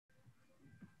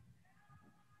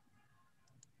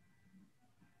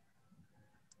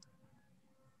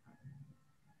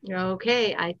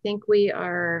Okay, I think we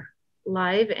are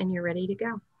live and you're ready to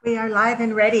go. We are live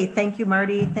and ready. Thank you,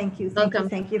 Marty. Thank you. Welcome.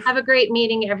 Thank you. Have a great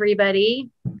meeting,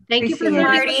 everybody. Thank you for Appreciate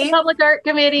serving it. with the Public Art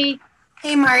Committee.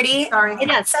 Hey, Marty. Sorry.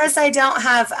 It says I don't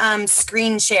have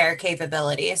screen share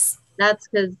capabilities. That's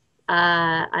because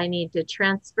I need to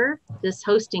transfer this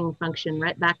hosting function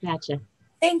right back at you.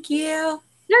 Thank you.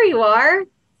 There you are.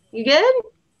 You good?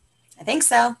 I think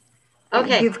so.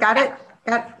 Okay. You've got it?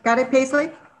 Got it,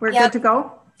 Paisley? We're good to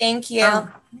go? Thank you.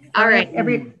 All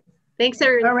right. Thanks,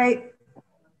 everyone. All right.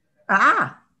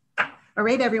 All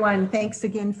right, everyone. Thanks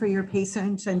again for your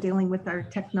patience and dealing with our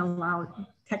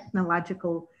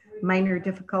technological minor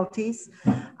difficulties.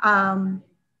 I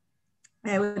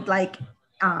would like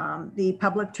the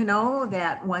public to know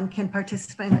that one can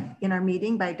participate in our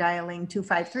meeting by dialing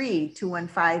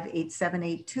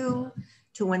 253-215-8782,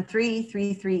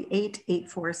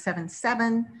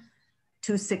 213-338-8477,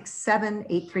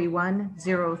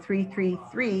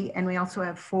 267-831-0333. And we also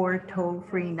have 4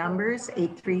 toll-free numbers,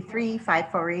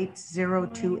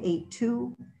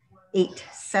 833-548-0282,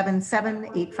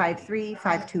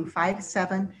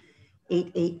 877-853-5257,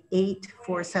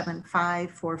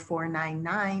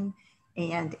 888-475-4499,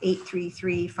 and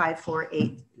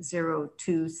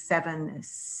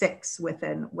 833-548-0276 with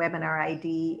a webinar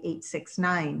ID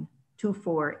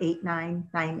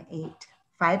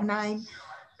 869-2489-9859,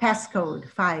 passcode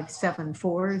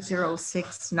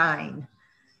 574069.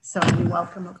 So we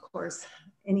welcome, of course,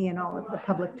 any and all of the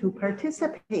public to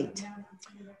participate.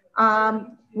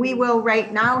 We will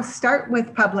right now start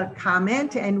with public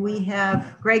comment, and we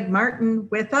have Greg Martin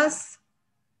with us.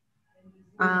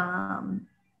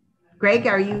 Greg,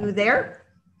 are you there?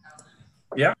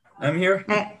 Yeah, I'm here.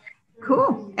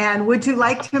 Cool. And would you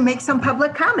like to make some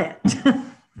public comment?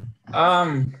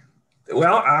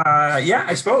 Yeah,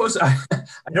 I suppose I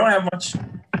don't have much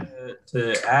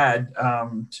to add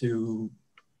to.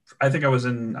 I think I was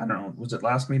in, I don't know, was it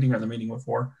last meeting or the meeting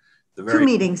before? 2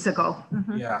 meetings ago.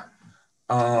 Mm-hmm. Yeah.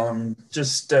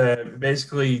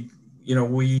 Basically, you know,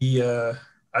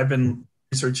 I've been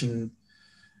researching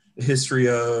the history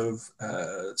of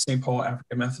St. Paul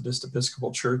African Methodist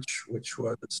Episcopal Church, which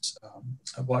was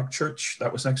a Black church that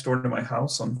was next door to my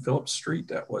house on Phillips Street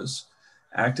that was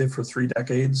active for about 3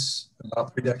 decades.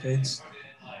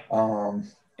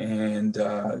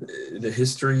 The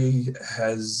history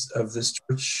of this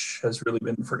church has really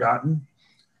been forgotten,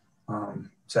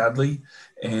 sadly,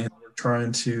 and we're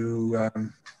trying to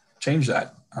change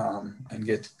that and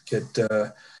get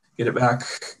it back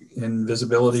in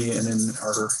visibility and in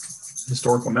our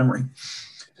historical memory.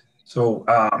 So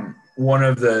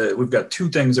we've got 2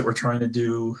 things that we're trying to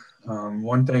do.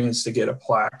 One thing is to get a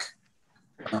plaque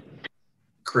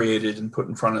created and put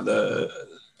in front of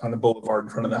on the boulevard in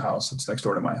front of the house. It's next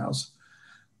door to my house.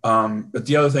 But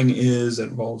the other thing it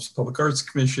involves Public Arts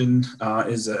Commission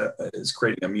is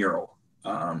creating a mural,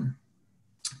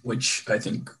 which I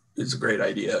think is a great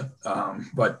idea.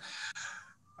 But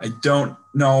I don't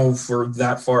know if we're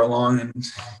that far along, and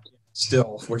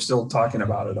we're still talking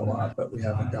about it a lot, but we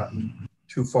haven't gotten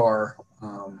too far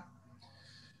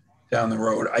down the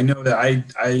road. I know that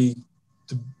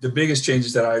the biggest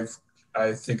changes that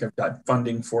I think I've got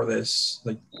funding for this,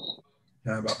 like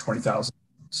about 20,000.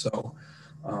 So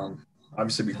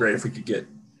obviously it'd be great if we could get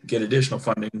additional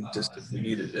funding just if we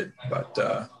needed it. But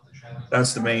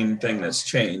that's the main thing that's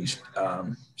changed.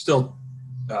 Still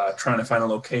trying to find a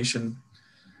location.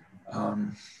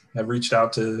 I've reached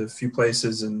out to a few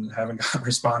places and haven't got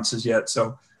responses yet.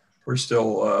 So we're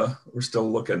still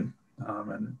looking.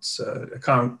 And it's a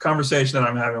conversation that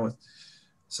I'm having with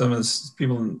some of the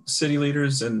people, city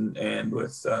leaders, and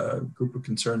with a group of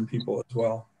concerned people as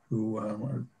well, who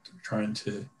are trying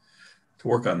to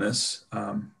work on this.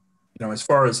 As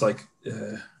far as like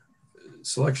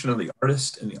selection of the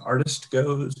artist and the artist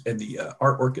goes, and the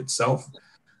artwork itself,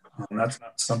 that's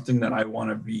not something that I want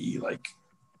to be like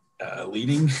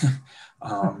leading.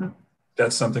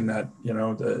 That's something that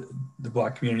the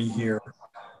Black community here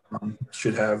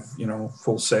should have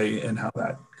full say in how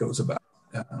that goes about.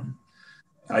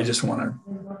 I just want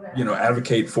to,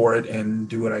 advocate for it and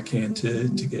do what I can to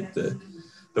get the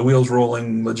wheels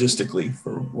rolling logistically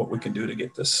for what we can do to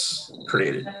get this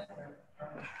created.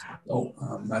 So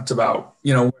that's about,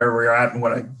 where we're at and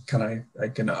what I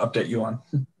can update you on.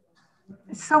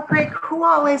 So Greg, who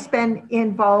all has been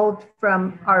involved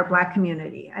from our Black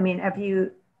community? I mean, have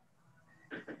you?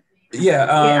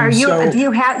 Yeah. Do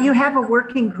you have a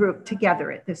working group together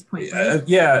at this point? Right?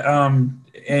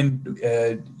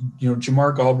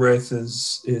 Jamar Galbraith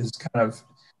is kind of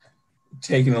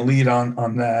taking the lead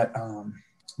on that.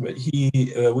 But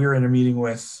we were in a meeting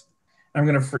with.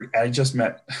 I just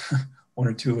met one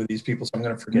or two of these people, so I'm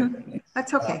going to forget. Mm-hmm.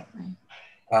 That's okay.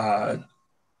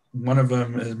 One of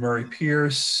them is Murray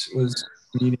Pierce was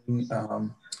meeting.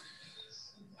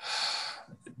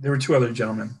 There were two other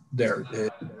gentlemen there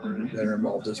that are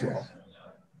involved as well.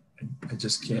 I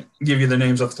just can't give you the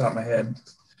names off the top of my head.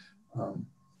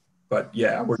 But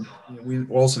yeah, we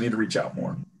also need to reach out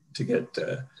more to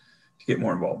get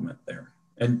more involvement there.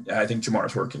 And I think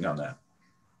Jamar's working on that.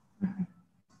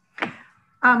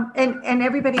 And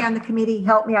everybody on the committee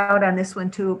helped me out on this one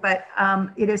too, but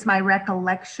it is my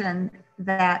recollection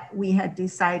that we had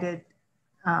decided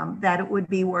that it would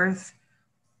be worth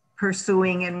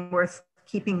pursuing and worth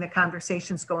keeping the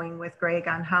conversations going with Greg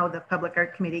on how the Public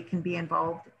Art Committee can be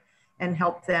involved and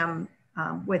help them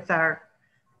with our,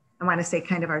 I want to say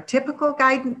kind of our typical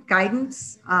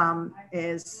guidance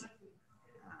as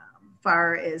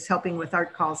far as helping with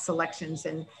art call selections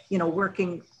and, you know,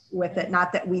 working with it.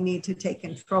 Not that we need to take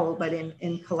control, but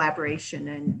in collaboration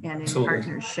and in Absolutely.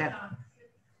 partnership.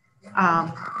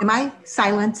 Am I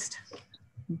silenced?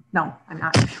 No, I'm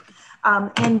not.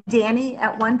 And Danny,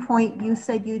 at one point you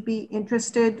said you'd be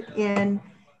interested in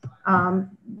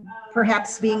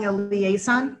perhaps being a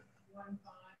liaison.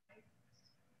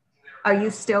 Are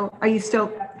you still,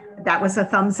 that was a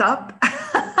thumbs up.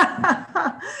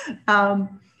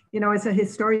 You know, as a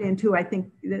historian too, I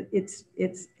think that it's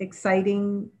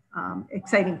exciting,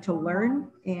 exciting to learn,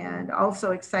 and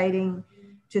also exciting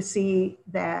to see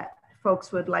that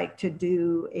folks would like to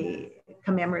do a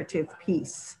commemorative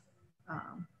piece.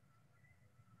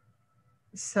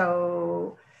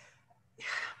 So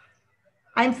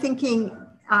I'm thinking,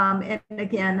 and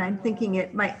again, I'm thinking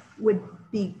it would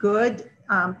be good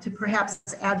to perhaps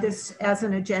add this as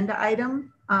an agenda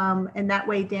item. And that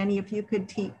way, Danny, if you could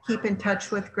keep in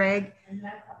touch with Greg,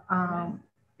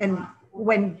 and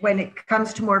when it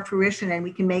comes to more fruition and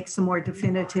we can make some more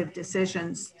definitive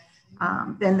decisions,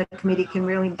 then the committee can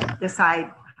really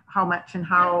decide how much and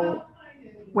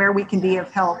where we can be of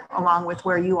help, along with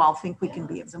where you all think we can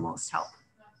be of the most help.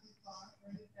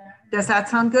 Does that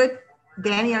sound good?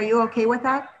 Danny, are you okay with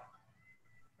that?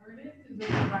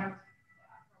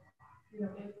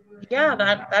 Yeah,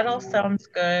 that all sounds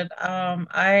good.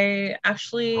 I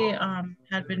actually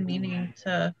had been meaning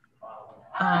to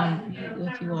meet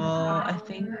with you all. I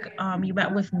think you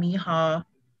met with Miha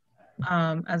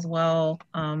as well,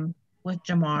 with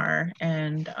Jamar,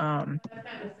 and I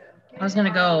was gonna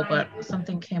go, but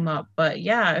something came up. But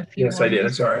yeah, if you Yes, I did.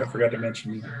 I'm sorry, I forgot to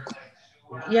mention you.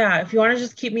 Yeah, if you want to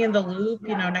just keep me in the loop,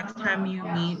 you know, next time you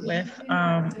meet with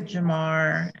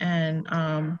Jamar and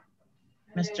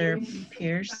Mr.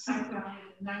 Pierce.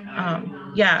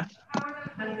 Yeah.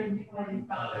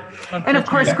 And of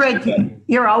course, Greg,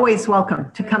 you're always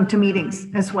welcome to come to meetings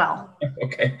as well.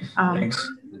 Okay, thanks.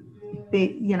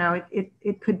 You know,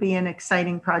 it could be an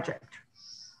exciting project.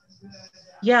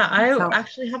 Yeah, I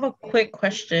actually have a quick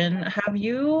question. Have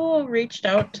you reached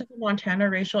out to the Montana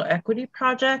Racial Equity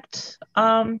Project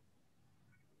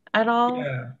at all?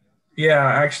 Yeah.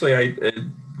 Actually, I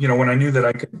you know, when I knew that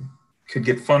I could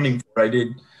get funding for it, I did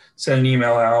send an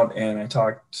email out, and I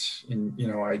talked, and you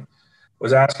know, I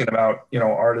was asking about, you know,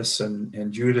 artists,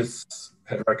 and Judith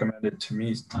had recommended to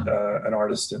me an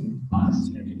artist in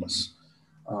Los Angeles,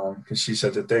 because she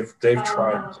said that they've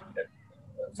tried to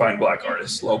find Black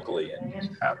artists locally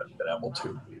and haven't been able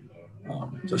to.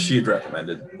 So she had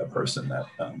recommended a person that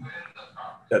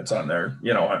that's on there,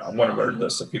 you know, on one of our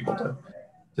lists of people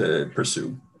to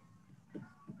pursue.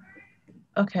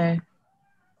 Okay.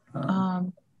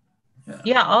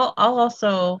 Yeah, I'll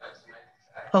also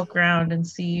poke around and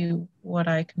see what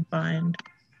I can find.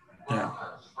 Yeah.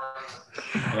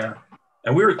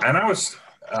 And I was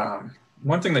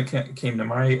one thing that came to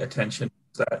my attention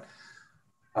is that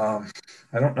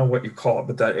I don't know what you call it,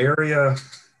 but that area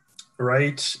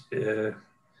right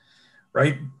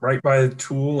by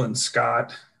Toole and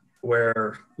Scott,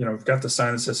 where, you know, we've got the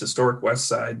sign that says Historic West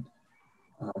Side.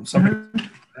 Somebody in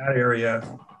that area,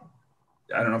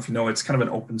 I don't know if you know, it's kind of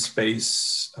an open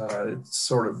space. It's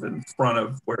sort of in front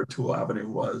of where Toole Avenue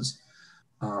was.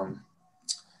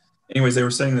 Anyways, they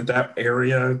were saying that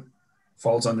area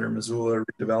falls under Missoula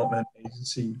Redevelopment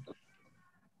Agency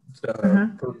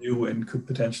purview, and could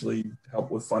potentially help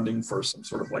with funding for some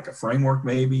sort of like a framework,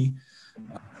 maybe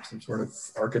some sort of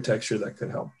architecture that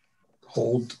could help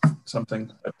hold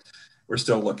something. But we're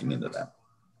still looking into that.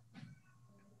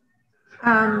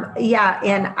 Yeah,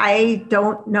 and I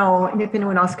don't know, and if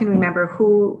anyone else can remember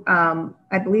who,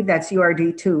 I believe that's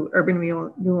URD2, Urban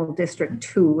Renewal District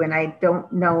 2, and I don't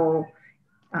know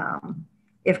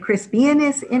if Chris Bean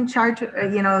is in charge.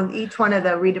 You know, each one of the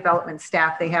redevelopment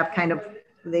staff,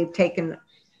 they've taken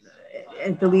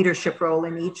the leadership role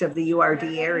in each of the URD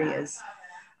areas.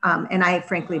 And I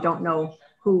frankly don't know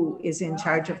who is in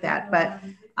charge of that, but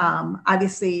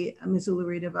obviously Missoula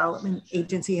Redevelopment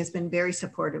Agency has been very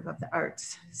supportive of the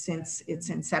arts since its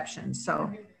inception.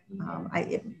 So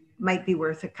it might be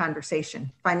worth a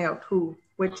conversation, find out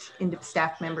which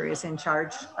staff member is in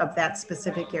charge of that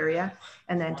specific area,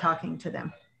 and then talking to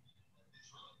them.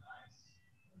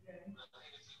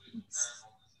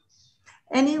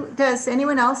 Does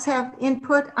anyone else have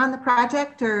input on the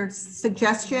project or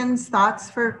suggestions, thoughts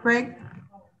for Greg?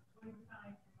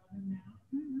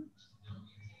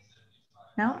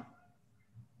 No?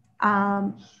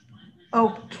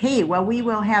 Okay, well, we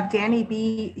will have Danny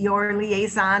be your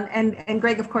liaison, and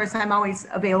Greg, of course, I'm always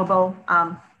available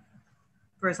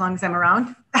for as long as I'm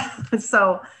around.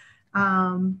 So,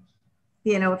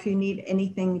 you know, if you need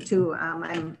anything too,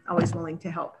 I'm always willing to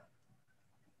help.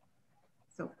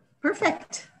 So,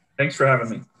 perfect. Thanks for having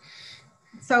me.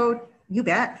 So, you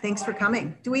bet. Thanks for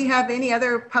coming. Do we have any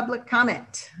other public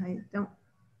comment?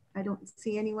 I don't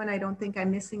see anyone. I don't think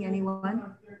I'm missing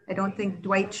anyone. I don't think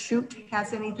Dwight Schrute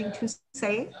has anything to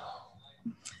say.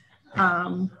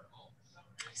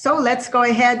 So let's go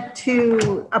ahead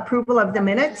to approval of the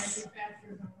minutes.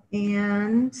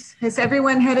 And has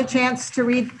everyone had a chance to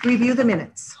review the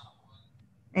minutes?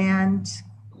 And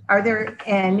are there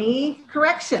any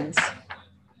corrections?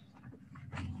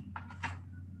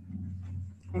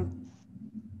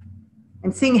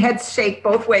 I'm seeing heads shake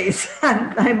both ways.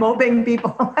 I'm hoping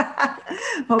people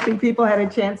had a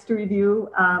chance to review.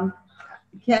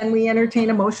 Can we entertain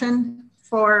a motion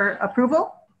for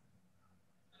approval?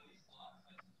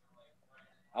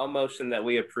 I'll motion that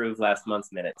we approve last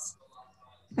month's minutes.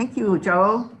 Thank you,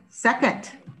 Joe. Second.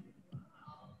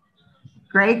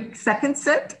 Greg seconds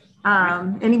it.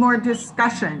 Any more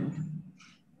discussion?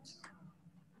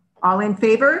 All in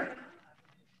favor?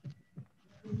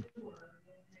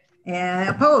 And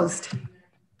opposed?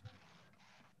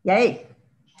 Yay.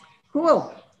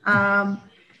 Cool.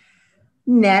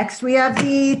 Next, we have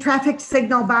the traffic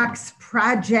signal box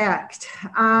project.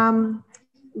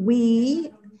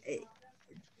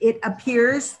 It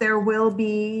appears there will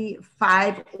be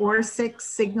 5 or 6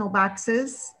 signal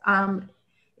boxes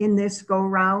in this go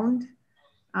round.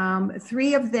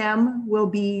 3 of them will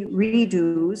be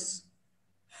redos.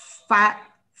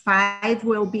 5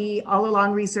 will be all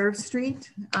along Reserve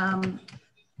Street.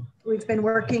 We've been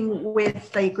working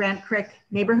with the Grant Creek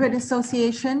Neighborhood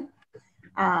Association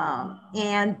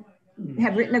and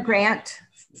have written a grant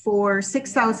for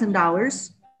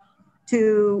 $6,000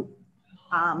 to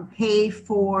pay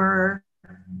for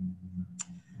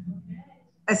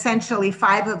essentially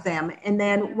 5 of them. And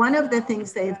then one of the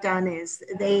things they've done is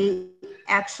they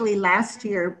actually last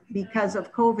year, because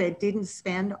of COVID, didn't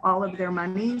spend all of their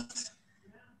monies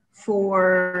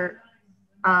for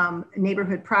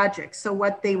neighborhood projects. So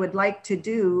what they would like to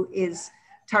do is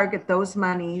target those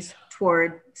monies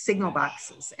toward signal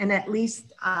boxes, and at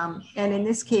least, and in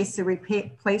this case, the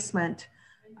replacement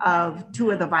of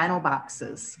 2 of the vinyl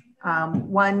boxes.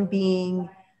 One being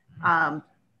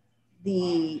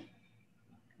the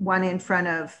one in front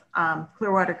of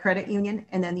Clearwater Credit Union,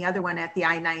 and then the other one at the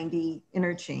I-90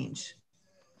 interchange.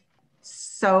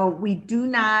 So we do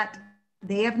not,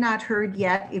 they have not heard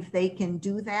yet if they can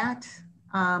do that.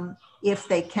 If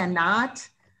they cannot,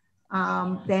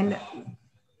 then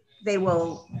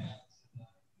they'll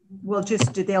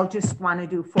just want to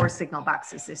do 4 signal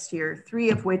boxes this year, 3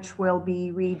 of which will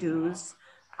be redos.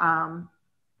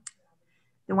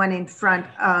 The one in front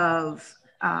of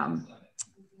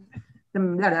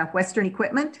the Western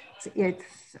Equipment,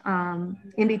 it's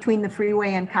in between the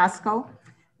freeway and Costco.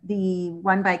 The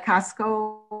one by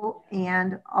Costco,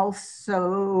 and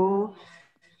also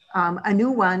a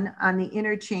new one on the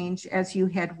interchange as you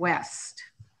head west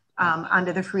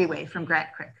onto the freeway from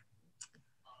Grant Creek.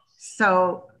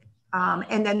 So,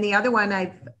 and then the other one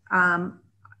I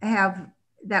have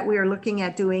that we are looking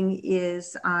at doing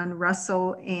is on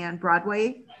Russell and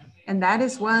Broadway. And that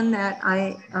is one that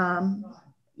I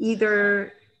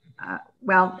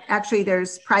well, actually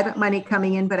there's private money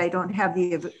coming in, but I don't have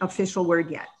the official word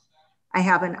yet. I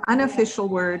have an unofficial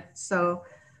word, so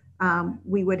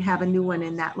we would have a new one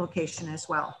in that location as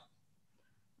well.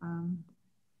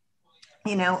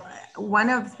 You know, one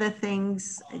of the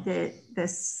things that the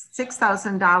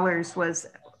 $6,000 was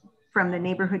from the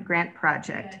Neighborhood Grant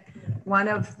Project. One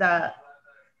of the,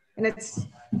 and it's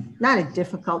not a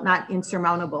difficult, not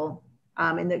insurmountable,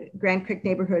 and the Grant Creek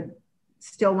neighborhood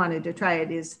still wanted to try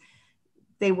it, is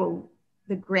they will,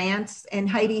 the grants, and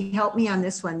Heidi, help me on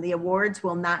this one, the awards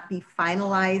will not be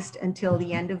finalized until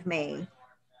the end of May,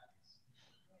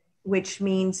 which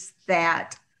means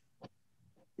that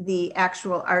the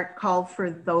actual art call for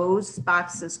those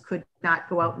boxes could not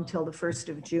go out until the 1st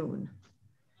of June.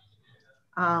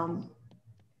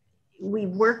 We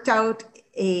worked out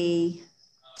a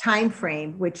time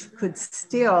frame which could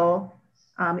still,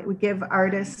 it would give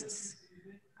artists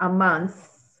a month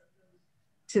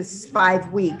to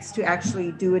 5 weeks to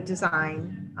actually do a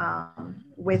design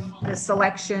with the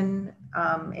selection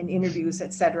and interviews,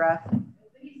 etc.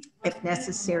 If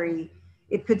necessary.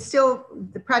 It could still,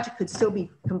 the project could still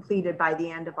be completed by the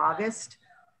end of August,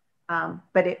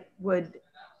 but it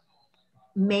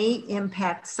may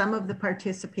impact some of the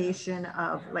participation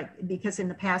of, like, because in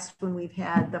the past when we've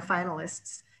had the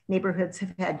finalists, neighborhoods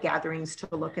have had gatherings to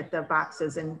look at the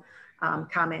boxes and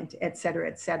comment, et cetera,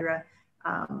 et cetera.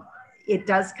 It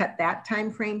does cut that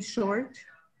time frame short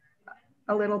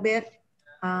a little bit,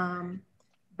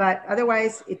 but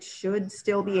otherwise it should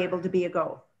still be able to be a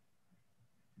go.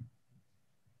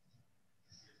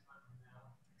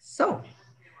 So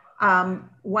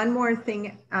one more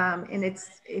thing, and it's,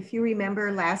 if you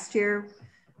remember last year,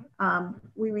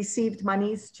 we received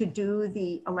monies to do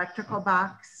the electrical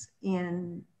box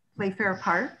in Playfair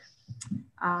Park.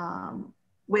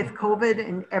 With COVID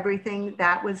and everything,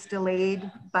 that was delayed,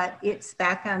 but it's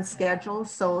back on schedule.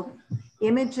 So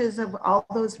images of all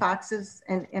those boxes,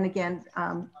 and again,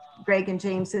 Greg and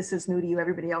James, this is new to you.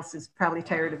 Everybody else is probably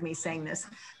tired of me saying this,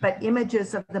 but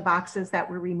images of the boxes that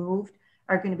were removed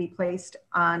are going to be placed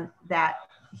on that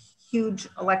huge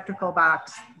electrical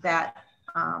box that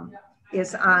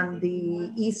is on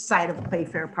the east side of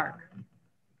Playfair Park.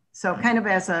 So kind of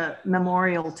as a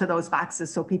memorial to those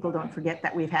boxes, so people don't forget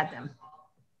that we've had them.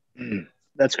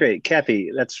 That's great,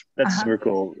 Kathy. That's super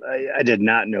cool. I did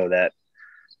not know that.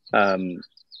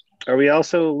 Are we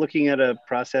also looking at a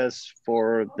process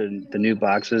for the new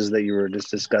boxes that you were just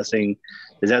discussing?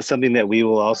 Is that something that we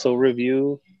will also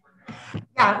review?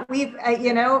 Yeah, we've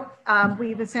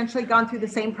we've essentially gone through the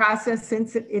same process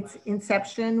since its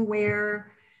inception,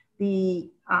 where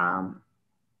the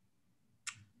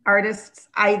artists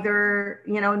either,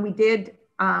 and we did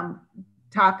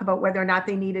talk about whether or not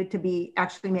they needed to be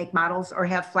actually make models or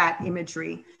have flat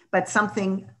imagery, but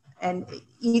something, and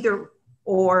either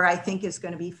or I think is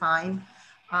going to be fine.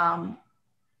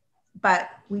 But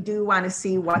we do want to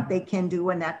see what they can do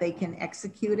and that they can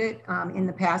execute it. In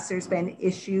the past, there's been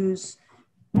issues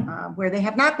where they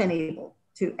have not been able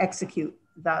to execute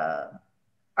the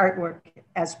artwork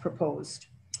as proposed.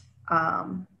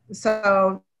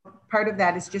 So part of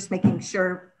that is just making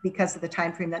sure, because of the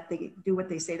time frame, that they do what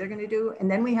they say they're going to do. And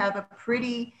then we have a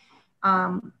pretty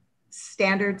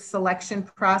standard selection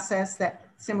process that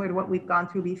similar to what we've gone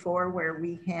through before, where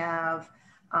we have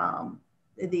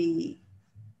the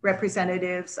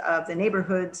representatives of the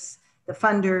neighborhoods, the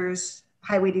funders,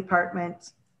 highway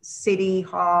department, city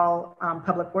hall,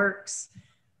 public works,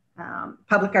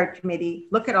 public art committee,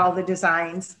 look at all the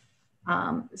designs,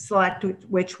 select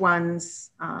which ones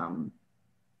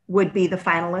would be the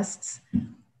finalists.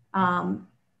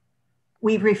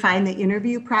 We've refined the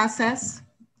interview process,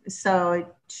 so it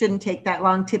shouldn't take that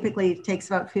long. Typically it takes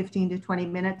about 15 to 20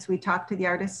 minutes. We talk to the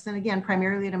artists, and again,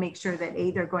 primarily to make sure that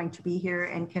they're going to be here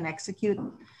and can execute,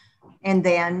 and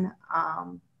then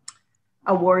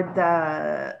award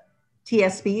the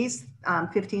TSBs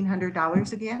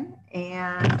 $1,500 again,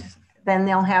 and then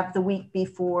they'll have the week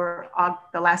before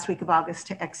the last week of August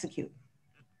to execute.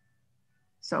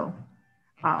 So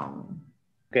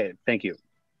okay, thank you.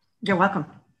 You're welcome.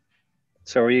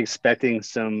 So are we expecting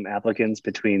some applicants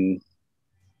between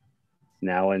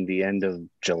now and the end of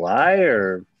July,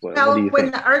 or what do you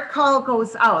when think? the art call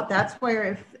goes out, that's where,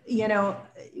 if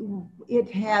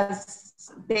it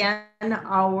has been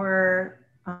our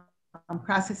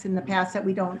process in the past that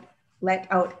we don't let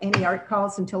out any art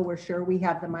calls until we're sure we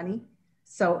have the money.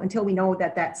 So until we know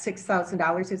that that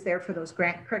 $6,000 is there for those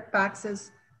grant correct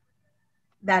boxes,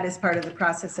 that is part of the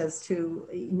process. As to,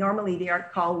 normally the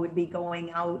art call would be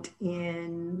going out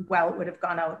in, well, it would have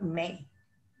gone out in May,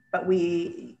 but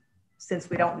we, since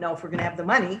we don't know if we're going to have the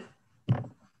money,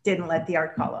 didn't let the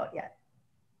art call out yet.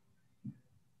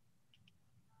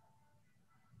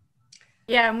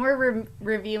 Yeah, and we're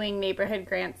reviewing neighborhood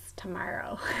grants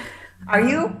tomorrow. Are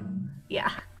you?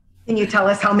 Yeah. Can you tell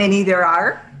us how many there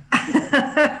are?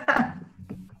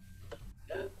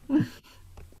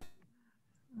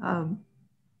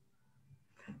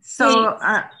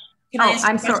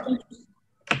 I'm sorry.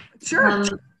 Sure.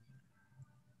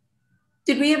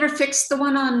 Did we ever fix the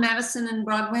one on Madison and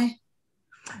Broadway?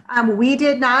 We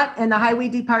did not, and the highway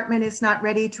department is not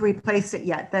ready to replace it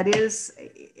yet. That is,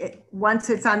 once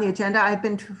it's on the agenda, I've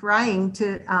been trying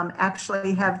to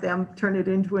actually have them turn it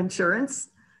into insurance.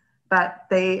 but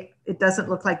it doesn't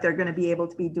look like they're going to be able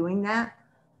to be doing that.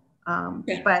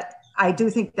 Yeah. But I do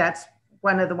think that's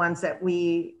one of the ones that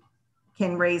we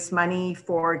can raise money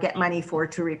for, get money for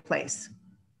to replace.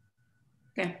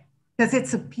 Okay. Because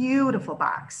it's a beautiful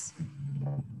box.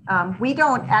 We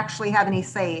don't actually have any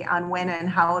say on when and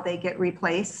how they get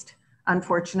replaced,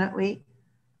 unfortunately.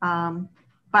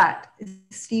 But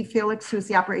Steve Felix, who's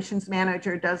the operations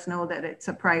manager, does know that it's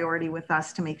a priority with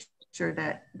us to make sure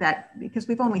that because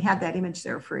we've only had that image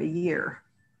there for a year.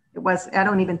 I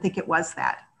don't even think it was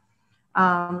that.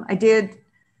 I did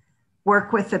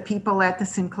work with the people at the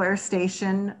Sinclair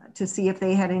station to see if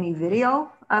they had any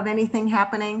video of anything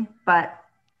happening, but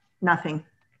nothing.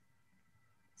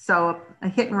 So a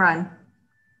hit and run,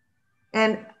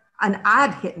 and an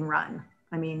odd hit and run.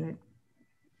 I mean,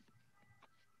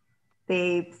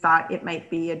 they thought it might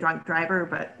be a drunk driver,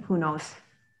 but who knows?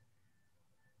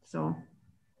 So.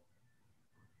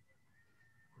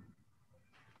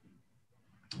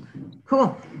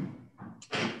 Cool.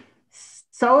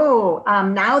 So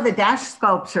now the dash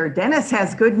sculpture. Dennis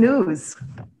has good news.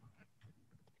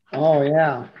 Oh,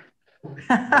 yeah.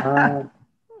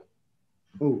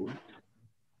 Ooh.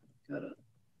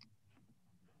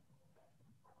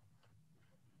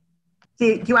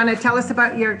 Do you want to tell us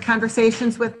about your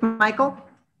conversations with Michael?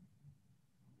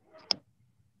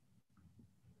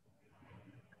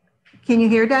 Can you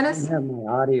hear Dennis? I have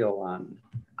my audio on.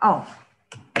 Oh.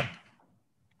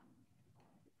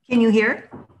 Can you hear?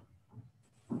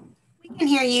 We can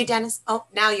hear you, Dennis. Oh,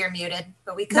 now you're muted,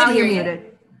 but we could Now hear you're you.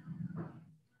 muted.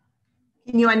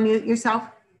 Can you unmute yourself?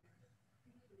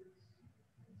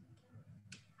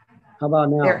 How about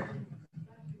now? There.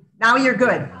 Now you're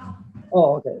good.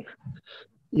 Oh, okay.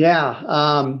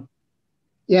 Yeah.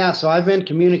 Yeah, so I've been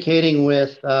communicating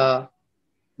with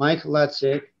Mike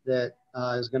Letzik that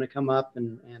is going to come up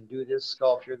and do this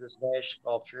sculpture, this dash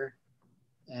sculpture,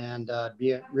 and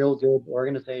be a real good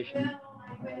organization.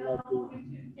 Like we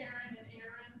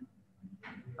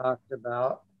talked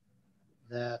about,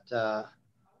 that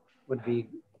would be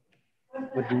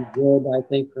good, I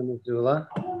think, for Missoula.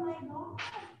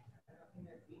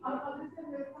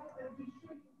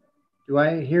 Do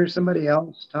I hear somebody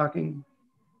else talking?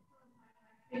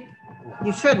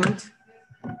 You shouldn't.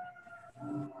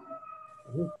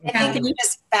 I think it's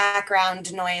just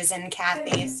background noise in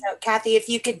Kathy. So Kathy, if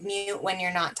you could mute when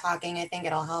you're not talking, I think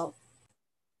it'll help.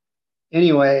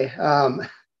 Anyway,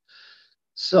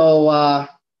 so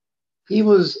he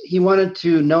wanted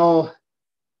to know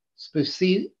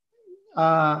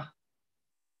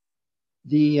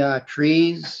the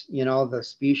trees, you know, the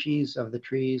species of the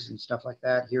trees and stuff like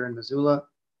that here in Missoula.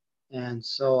 And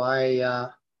so I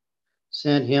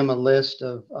sent him a list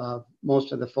of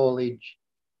most of the foliage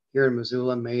here in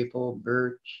Missoula: maple,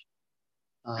 birch,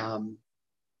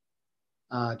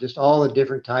 just all the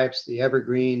different types, the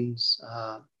evergreens,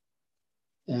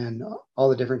 and all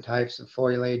the different types of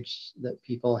foliage that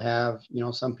people have. You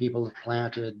know, some people have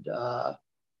planted,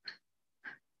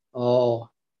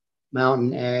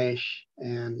 mountain ash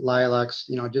and lilacs,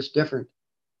 you know, just different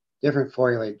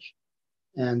foliage.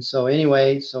 And so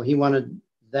anyway, so he wanted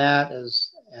that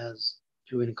as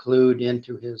to include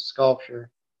into his sculpture.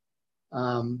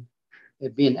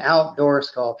 It'd be an outdoor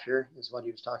sculpture is what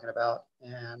he was talking about.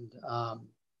 And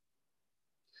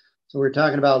so we're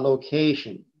talking about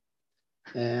location.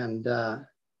 And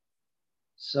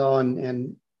so,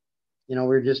 and, you know,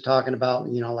 we're just talking about,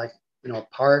 you know, like, you know,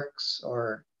 parks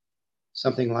or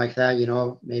something like that, you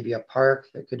know, maybe a park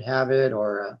that could have it,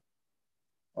 or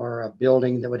a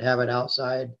building that would have it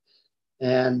outside.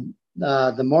 And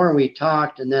the more we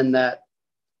talked, and then that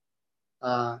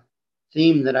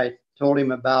theme that I told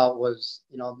him about was,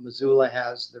 you know, Missoula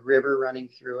has the river running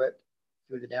through it,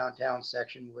 through the downtown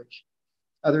section, which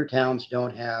other towns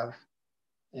don't have.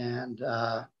 And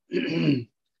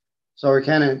so we're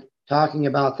kind of talking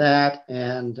about that.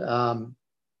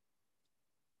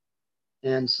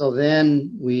 And so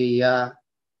then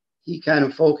he kind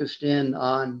of focused in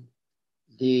on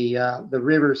the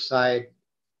riverside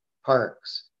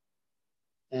parks.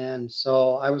 And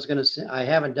so I was going to, I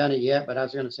haven't done it yet, but I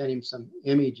was going to send him some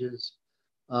images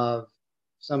of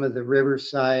some of the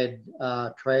riverside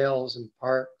trails and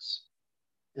parks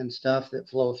and stuff that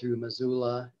flow through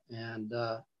Missoula. And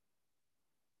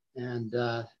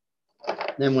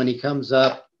then when he comes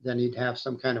up, then he'd have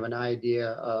some kind of an idea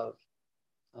of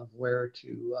where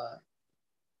to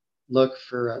look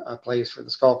for a place for the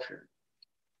sculpture.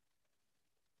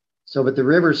 So, but the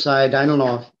riverside, I don't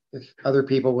know if other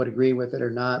people would agree with it or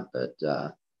not, but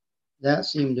that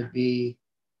seemed to be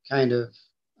kind of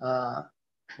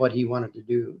what he wanted to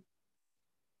do.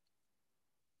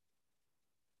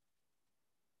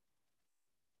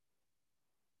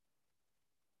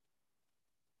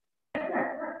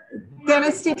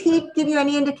 Dennis, did he give you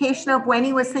any indication of when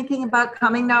he was thinking about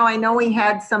coming now? I know he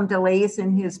had some delays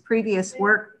in his previous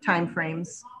work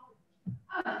timeframes.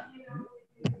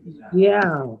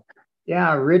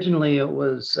 Yeah, originally it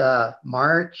was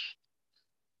March,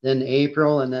 then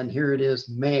April, and then here it is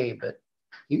May. But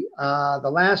the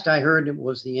last I heard it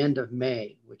was the end of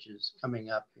May, which is coming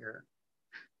up here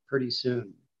pretty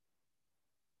soon.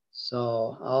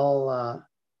 So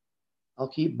I'll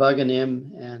keep bugging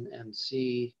him and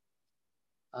see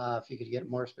if he could get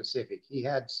more specific. He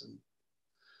had some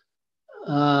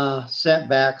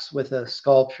setbacks with a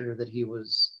sculpture that he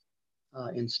was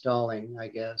installing, I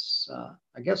guess.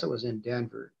 I guess it was in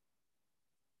Denver.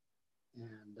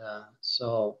 And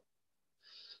so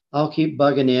I'll keep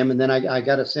bugging him. And then I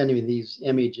got to send him these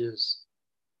images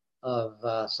of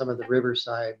some of the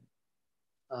riverside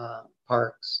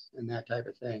parks and that type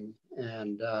of thing.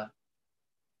 And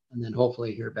then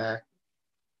hopefully hear back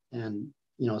and,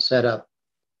 you know, set up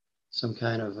some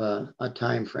kind of a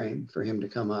time frame for him to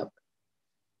come up.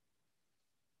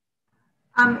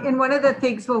 And one of the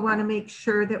things we'll want to make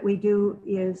sure that we do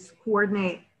is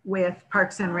coordinate with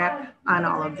Parks and Rec on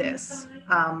all of this,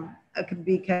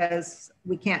 because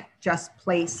we can't just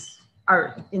place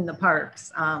art in the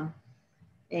parks.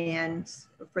 And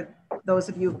for those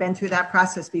of you who've been through that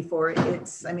process before,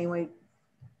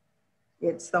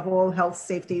 it's the whole health,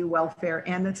 safety, welfare,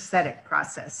 and aesthetic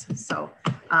process. So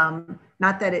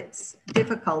not that it's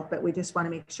difficult, but we just want to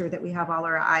make sure that we have all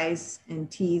our I's and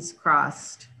T's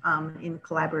crossed in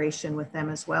collaboration with them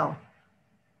as well.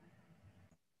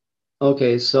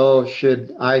 Okay, so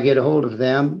should I get a hold of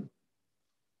them,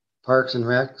 Parks and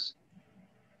Recs?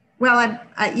 Well,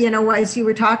 you know, as you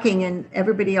were talking and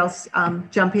everybody else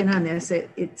jump in on this,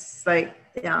 it's like,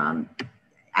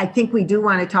 I think we do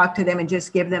want to talk to them and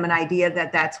just give them an idea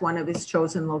that that's one of his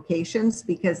chosen locations,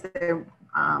 because they're,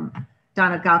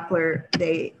 Donna Gockler,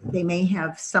 they may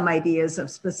have some ideas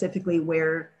of specifically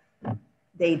where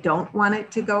they don't want it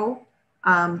to go.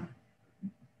 And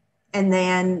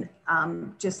then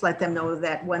just let them know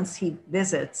that once he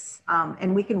visits,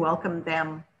 and we can welcome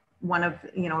them, one of,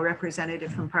 you know, a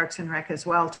representative from Parks and Rec as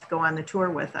well, to go on the tour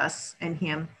with us and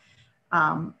him,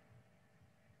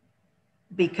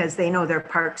 because they know their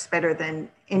parks better than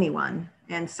anyone.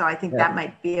 And so I think that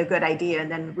might be a good idea.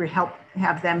 And then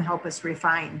have them help us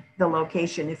refine the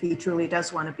location if he truly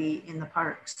does want to be in the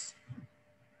parks.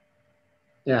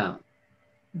 Yeah.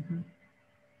 Mm-hmm.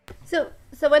 So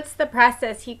what's the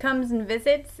process? He comes and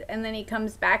visits, and then he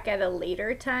comes back at a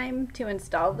later time to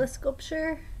install the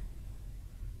sculpture?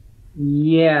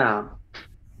 Yeah.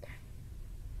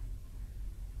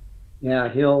 Yeah,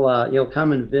 he'll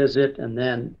come and visit, and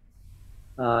then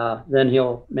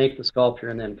he'll make the sculpture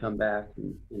and then come back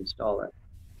and install it.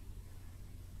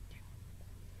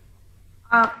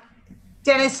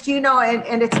 Dennis, do you know,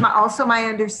 and it's also my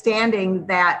understanding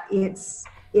that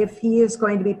if he is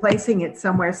going to be placing it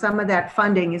somewhere, some of that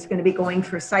funding is going to be going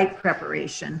for site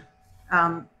preparation.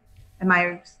 Am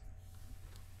I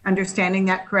understanding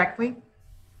that correctly?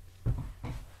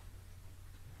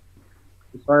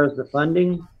 As far as the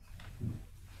funding?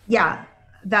 Yeah,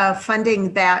 the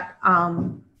funding that,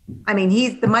 I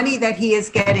mean, the money that he is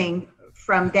getting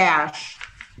from DASH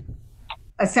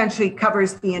essentially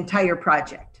covers the entire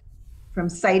project, from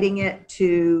siting it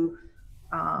to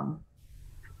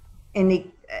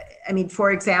I mean,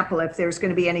 for example, if there's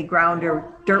going to be any ground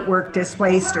or dirt work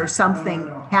displaced or something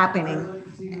happening,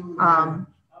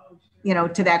 you know,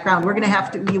 to that ground,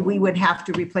 we would have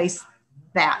to replace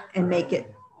that and make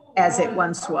it as it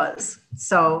once was.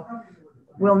 So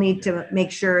we'll need to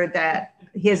make sure that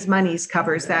his monies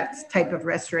covers that type of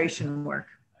restoration work.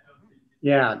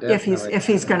 Yeah, definitely. If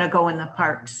he's going to go in the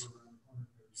parks.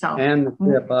 So and the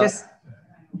trip up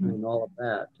and all of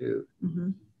that too.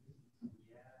 Mm-hmm.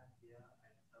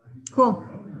 Cool.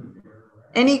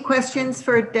 Any questions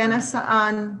for Dennis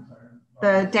on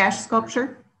the DASH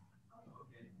sculpture?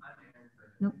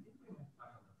 Nope.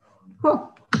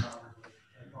 Cool.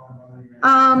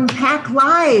 Pack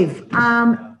Live.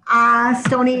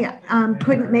 Stony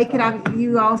couldn't make it out.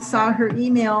 You all saw her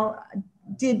email.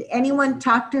 Did anyone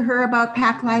talk to her about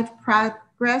Pack Live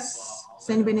progress? Does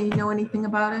anybody know anything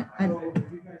about it?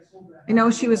 I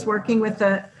know she was working with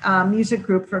the music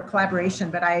group for collaboration,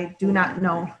 but I do not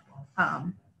know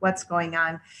what's going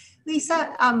on.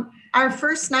 Lisa, our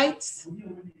first night's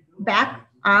back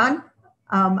on.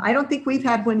 I don't think we've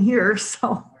had one here,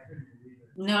 so.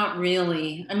 Not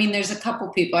really. I mean, there's a couple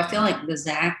people. I feel like the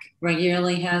Zach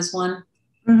regularly has one.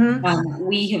 Mm-hmm.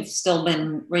 We have still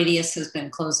been, Radius has been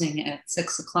closing at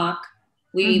 6 o'clock.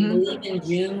 We believe in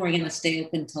June we're going to stay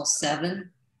open till 7.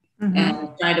 and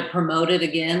try to promote it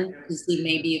again to see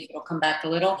maybe if it'll come back a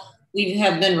little. We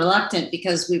have been reluctant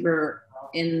because we were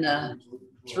in the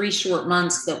 3 short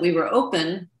months that we were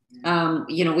open.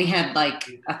 You know, we had like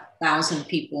 1,000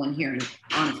 people in here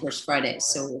on First Friday.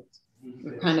 So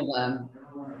we're kind of a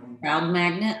crowd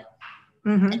magnet.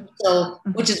 So,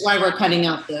 which is why we're cutting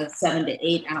out the 7 to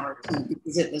 8 hour too,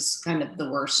 because it was kind of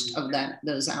the worst of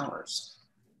those hours.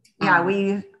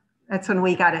 Yeah, that's when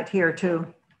we got it here too.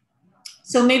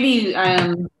 So maybe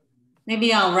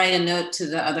I'll write a note to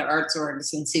the other arts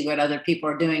orgs and see what other people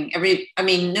are doing. I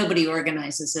mean, nobody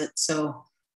organizes it, so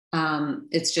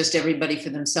it's just everybody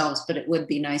for themselves. But it would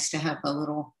be nice to have a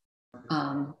little,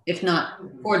 if not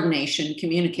coordination,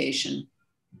 communication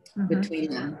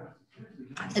between them.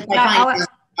 If I find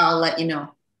I'll let you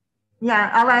know. Yeah,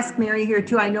 I'll ask Mary here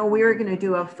too. I know we were going to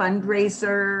do a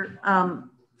fundraising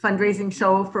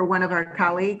show for one of our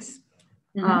colleagues.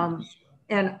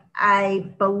 And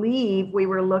I believe we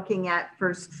were looking at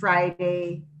First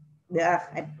Friday.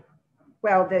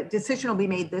 Well, the decision will be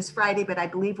made this Friday, but I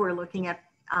believe we're looking at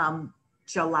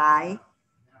July,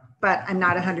 but I'm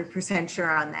not 100% sure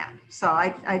on that. So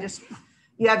I just,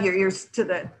 you have your ears to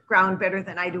the ground better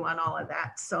than I do on all of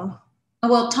that. So.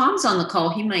 Well, Tom's on the call.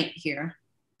 He might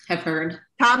have heard.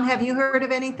 Tom, have you heard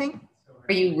of anything?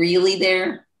 Are you really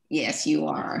there? Yes, you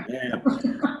are. Yeah.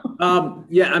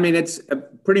 Yeah, I mean, it's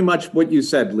pretty much what you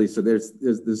said, Lisa. There's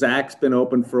the Zach's been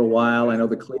open for a while. I know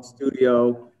the Clay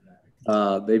Studio,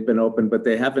 they've been open, but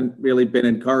they haven't really been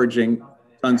encouraging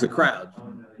tons of crowds.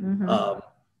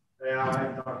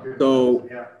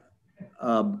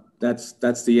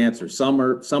 That's the answer. Some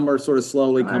are sort of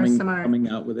slowly coming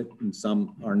out with it, and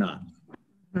some are not.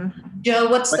 Joe,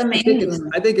 what's the main?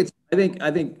 I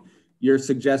think your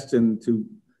suggestion to,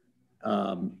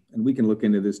 and we can look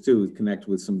into this too, connect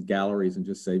with some galleries and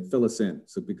just say, fill us in.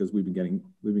 So because we've been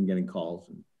getting calls,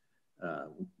 and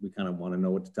we kind of want to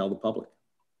know what to tell the public.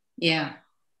 Yeah,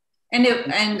 and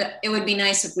it would be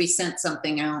nice if we sent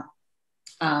something out,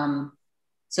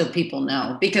 so people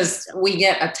know, because we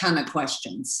get a ton of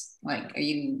questions. Like,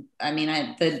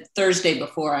 the Thursday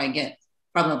before, I get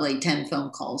probably 10 phone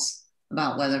calls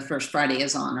about whether First Friday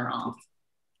is on or off.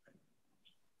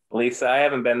 Lisa, I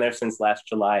haven't been there since last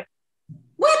July.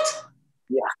 What?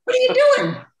 Yeah. What are you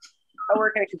doing? I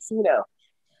work in a casino.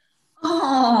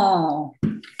 Oh,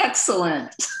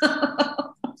 excellent.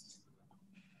 Oh,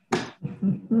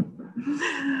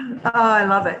 I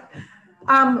love it.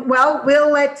 Well, we'll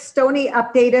let Stony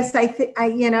update us.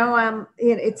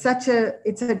 It's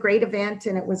a great event,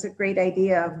 and it was a great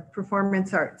idea of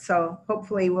performance art. So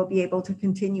hopefully we'll be able to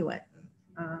continue it.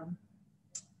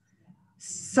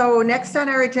 So next on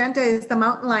our agenda is the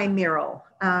Mountain Line mural.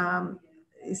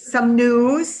 Some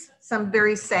news, some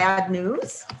very sad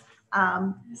news.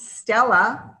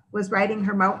 Stella was riding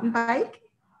her mountain bike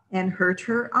and hurt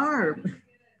her arm.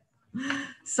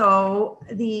 So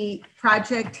the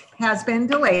project has been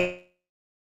delayed.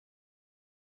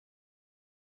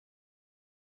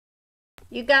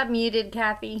 You got muted,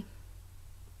 Kathy.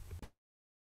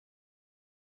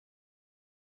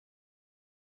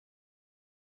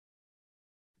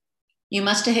 You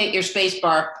must have hit your space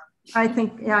bar. I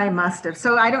think, yeah, I must have.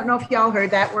 So I don't know if y'all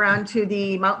heard that. We're on to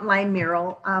the Mountain Line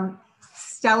mural.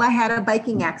 Stella had a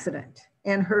biking accident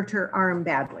and hurt her arm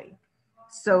badly.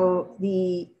 So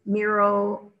the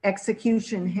mural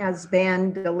execution has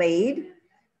been delayed.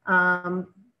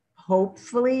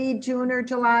 Hopefully June or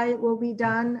July will be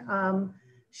done.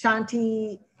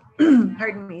 Shanti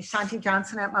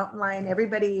Johnson at Mountain Line,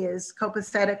 everybody is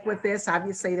copacetic with this.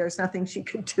 Obviously there's nothing she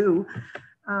could do.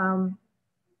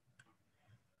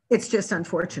 It's just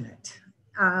unfortunate.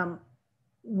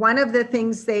 One of the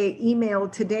things they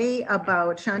emailed today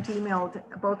about, Shanti emailed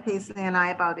both Paisley and I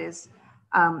about, is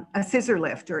a scissor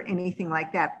lift or anything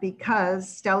like that, because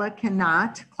Stella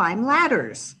cannot climb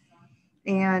ladders.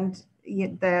 And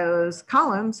those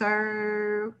columns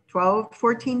are 12,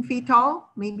 14 feet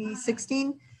tall, maybe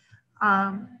 16.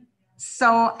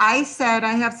 So I said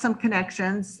I have some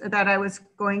connections that I was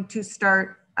going to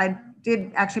start. I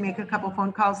did actually make a couple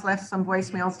phone calls, left some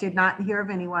voicemails, did not hear of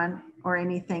anyone or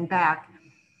anything back.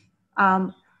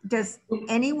 Does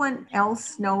anyone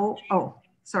else know? Oh,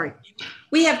 sorry.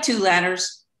 We have 2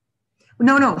 ladders.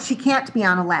 No, she can't be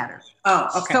on a ladder. Oh,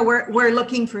 okay. So we're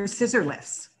looking for scissor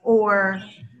lifts, or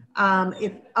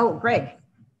Greg.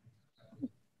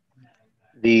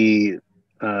 The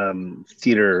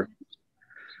theater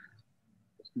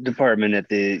department at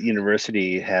the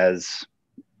university has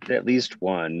at least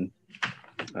one.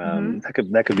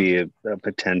 That could be a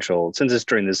potential, since it's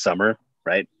during the summer,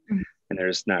 right? And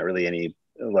there's not really any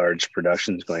large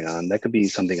productions going on. That could be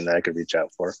something that I could reach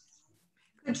out for.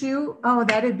 Could you, oh,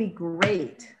 that'd be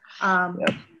great.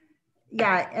 Yep.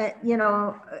 Yeah, you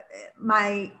know,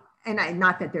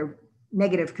 not that they're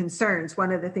negative concerns.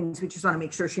 One of the things we just want to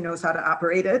make sure she knows how to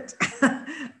operate it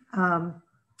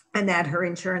and that her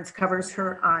insurance covers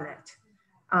her on it.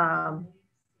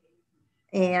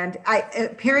 And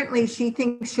apparently she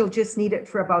thinks she'll just need it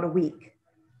for about a week.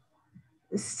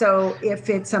 So if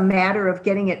it's a matter of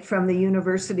getting it from the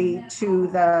university to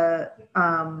the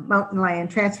Mountain Lion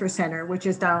Transfer Center, which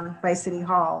is down by City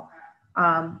Hall,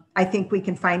 I think we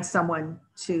can find someone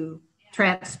to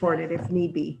transport it if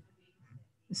need be.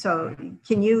 So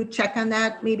can you check on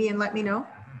that maybe and let me know?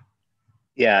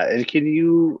 Yeah, and can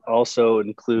you also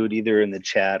include either in the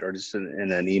chat or just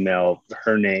in an email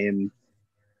her name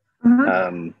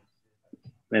and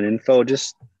info,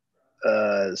 just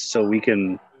so we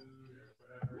can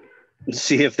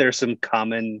see if there's some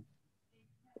common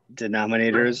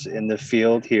denominators in the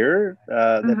field here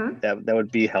that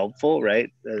would be helpful,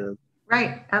 right?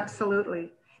 Right,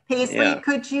 absolutely. Paisley,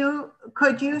 could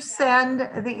you send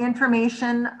the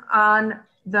information on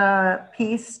the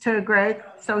piece to Greg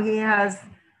so he has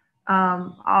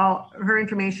all her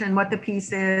information, what the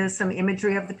piece is, some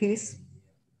imagery of the piece?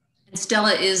 And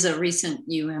Stella is a recent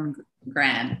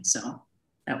grad, so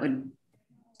that would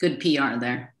good PR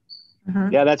there.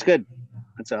 Yeah, that's good.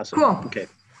 That's awesome. Cool. Okay,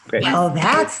 great. Oh,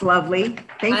 that's lovely.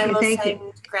 Thank you. Thank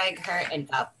you. Greg her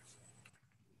info.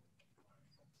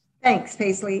 Thanks,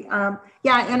 Paisley.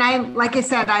 Yeah, and like I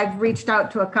said, I've reached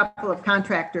out to a couple of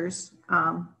contractors.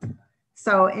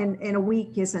 So in a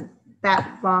week isn't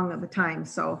that long of a time,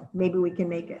 so maybe we can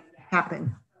make it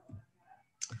happen.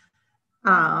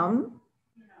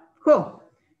 Cool.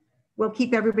 We'll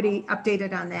keep everybody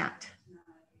updated on that.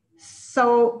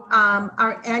 So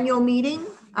our annual meeting,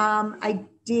 I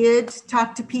did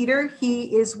talk to Peter.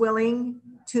 He is willing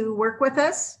to work with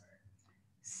us.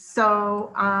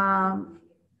 So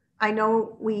I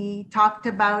know we talked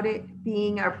about it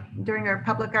being during our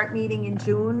public art meeting in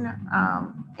June,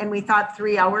 and we thought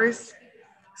 3 hours.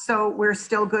 So we're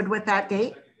still good with that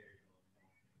date,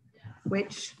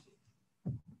 which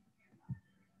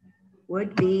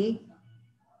would be,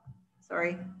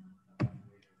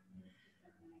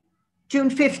 June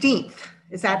 15th.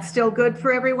 Is that still good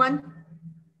for everyone?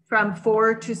 From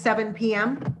 4 to 7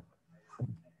 p.m.?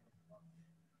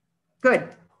 Good,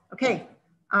 okay.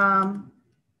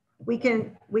 We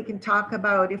can talk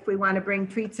about if we want to bring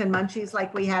treats and munchies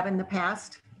like we have in the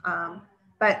past.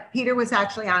 But Peter was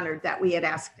actually honored that we had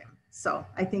asked him. So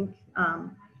I think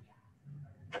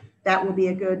that will be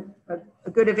a good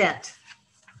event.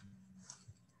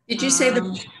 Did you say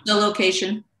the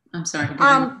location? I'm sorry.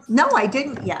 No, I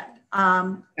didn't yet.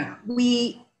 Yeah.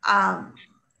 We,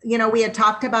 you know, we had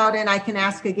talked about it, and I can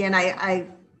ask again. I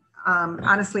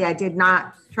honestly, I did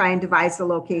not try and devise the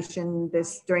location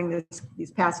during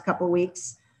these past couple of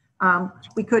weeks.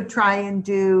 We could try and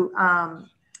do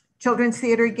Children's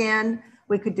Theater again.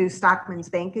 We could do Stockman's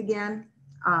Bank again.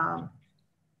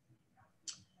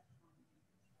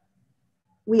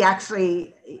 We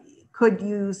actually could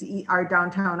use our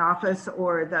downtown office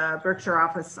or the Berkshire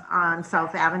office on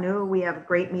South Avenue. We have a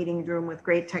great meeting room with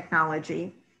great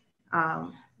technology.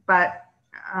 But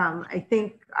I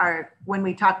think when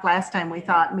we talked last time, we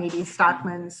thought maybe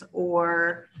Stockman's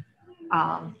or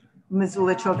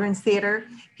Missoula Children's Theater.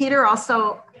 Peter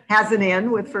also has an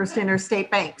in with First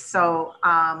Interstate Bank, so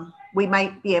we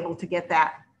might be able to get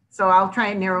that. So I'll try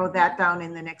and narrow that down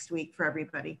in the next week for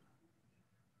everybody.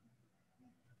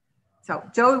 So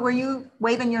Joe, were you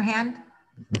waving your hand?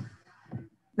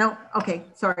 No, okay,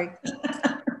 sorry.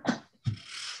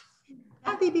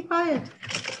 Kathy, be quiet.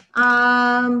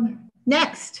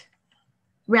 Next,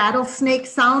 Rattlesnake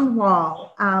Sound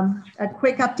Wall. A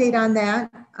quick update on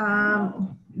that.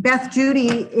 Beth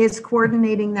Judy is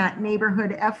coordinating that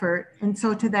neighborhood effort. And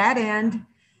so to that end,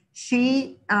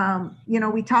 she, you know,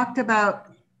 we talked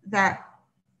about that,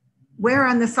 where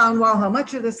on the sound wall, how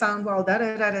much of the sound wall, da,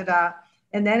 da, da, da, da.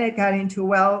 And then it got into,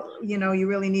 well, you know, you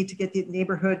really need to get the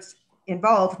neighborhoods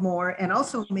involved more and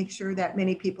also make sure that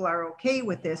many people are okay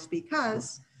with this,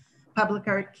 because public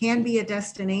art can be a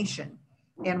destination.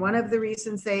 And one of the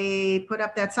reasons they put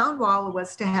up that sound wall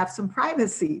was to have some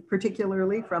privacy,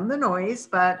 particularly from the noise,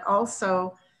 but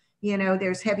also, you know,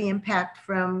 there's heavy impact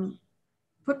from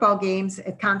football games,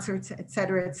 at concerts, et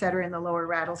cetera, in the lower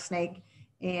Rattlesnake.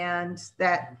 And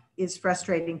that is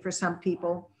frustrating for some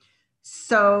people.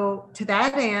 So to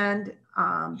that end,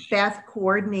 Beth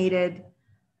coordinated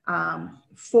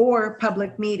 4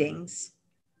 public meetings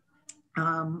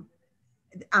on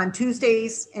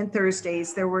Tuesdays and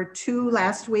Thursdays. There were 2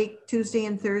 last week, Tuesday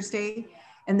and Thursday,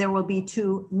 and there will be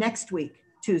 2 next week,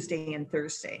 Tuesday and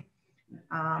Thursday.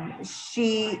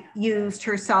 She used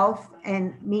herself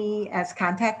and me as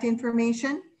contact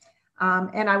information.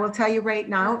 And I will tell you right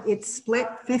now, it's split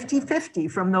 50-50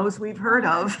 from those we've heard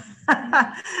of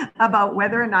about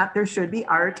whether or not there should be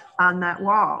art on that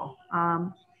wall.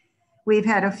 We've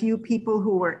had a few people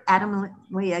who were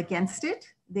adamantly against it.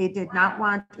 They did not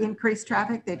want increased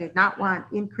traffic. They did not want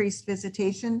increased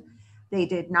visitation. They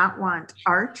did not want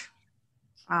art.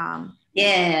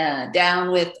 Yeah,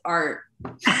 down with art.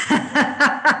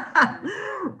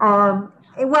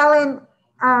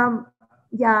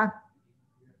 Yeah.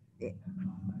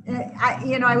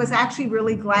 I was actually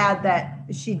really glad that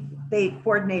they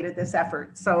coordinated this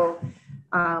effort. So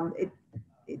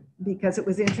because it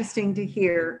was interesting to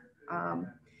hear.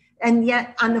 And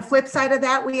yet on the flip side of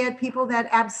that, we had people that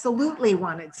absolutely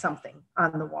wanted something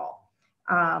on the wall.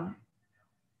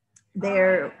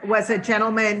 There was a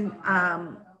gentleman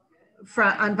on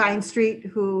Vine Street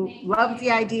who loved the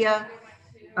idea.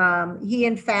 He,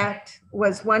 in fact,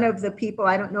 was one of the people,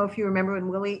 I don't know if you remember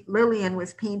when Lillian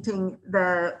was painting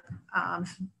the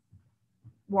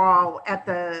wall at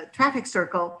the traffic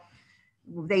circle,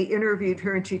 they interviewed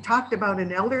her and she talked about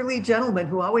an elderly gentleman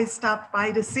who always stopped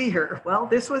by to see her. Well,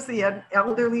 this was the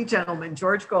elderly gentleman,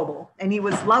 George Goebel, and he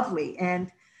was lovely. And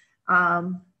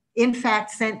in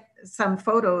fact, sent some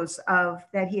photos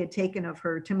that he had taken of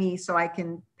her to me so I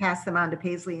can pass them on to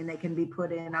Paisley and they can be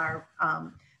put in our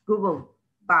Google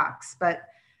box. But,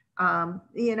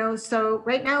 so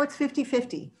right now it's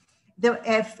 50-50.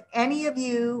 If any of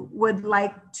you would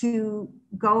like to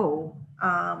go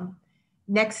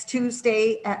next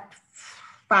Tuesday at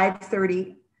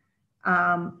 5:30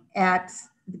 at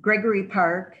Gregory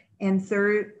Park and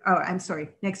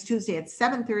next Tuesday at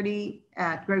 7:30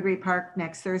 at Gregory Park,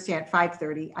 next Thursday at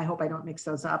 5:30. I hope I don't mix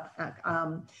those up.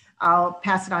 I'll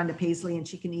pass it on to Paisley and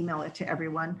she can email it to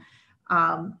everyone.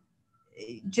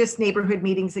 Just neighborhood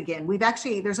meetings again.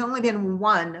 There's only been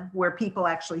one where people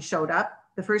actually showed up.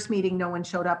 The first meeting, no one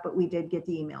showed up, but we did get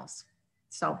the emails.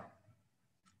 So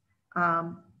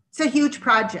it's a huge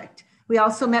project. We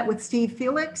also met with Steve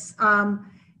Felix.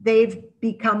 They've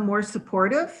become more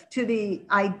supportive to the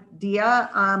idea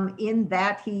in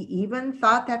that he even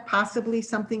thought that possibly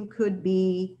something could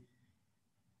be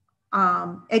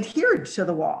adhered to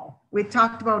the wall. We've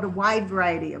talked about a wide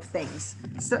variety of things.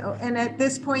 So, and at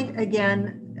this point,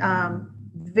 again,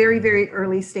 very, very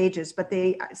early stages, but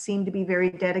they seem to be very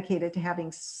dedicated to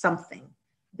having something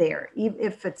there,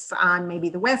 if it's on maybe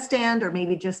the west end or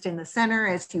maybe just in the center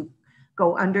as you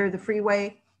go under the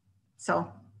freeway. So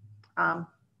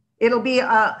it'll be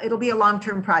a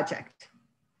long-term project,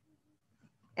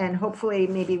 and hopefully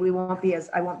maybe I won't be as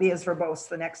verbose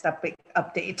the next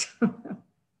update.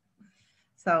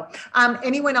 So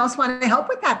anyone else want to help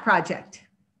with that project?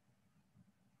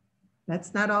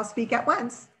 Let's not all speak at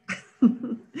once.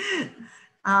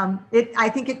 I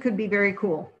think it could be very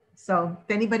cool. So if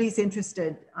anybody's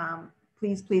interested,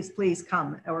 please, please, please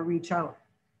come or reach out.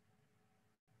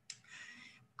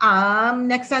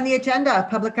 Next on the agenda,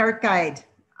 Public Art Guide.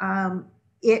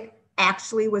 It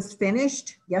actually was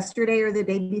finished yesterday or the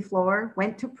day before,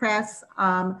 went to press.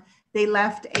 They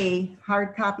left a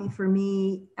hard copy for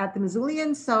me at the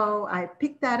Missoulian, so I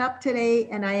picked that up today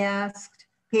and I asked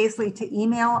Paisley to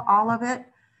email all of it.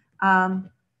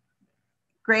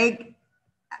 Greg,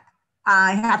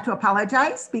 I have to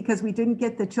apologize because we didn't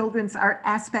get the children's art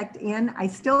aspect in. I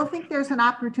still think there's an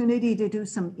opportunity to do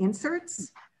some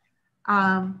inserts,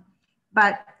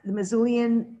 but the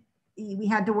Missoulian, we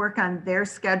had to work on their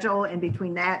schedule, and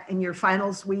between that and your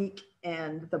finals week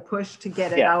and the push to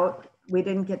get it out, we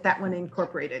didn't get that one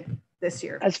incorporated this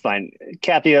year. That's fine.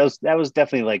 Kathy, that was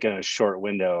definitely like a short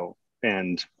window,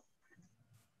 and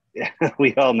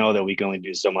we all know that we can only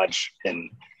do so much in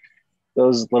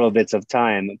those little bits of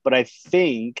time. But I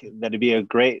think that it'd be a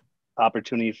great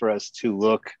opportunity for us to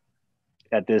look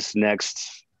at this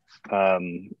next,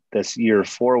 this year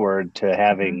forward to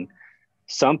having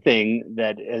something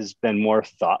that has been more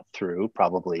thought through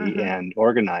probably and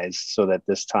organized so that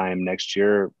this time next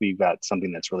year, we've got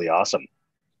something that's really awesome.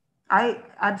 I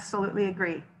absolutely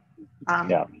agree.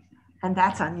 Yeah. And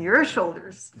that's on your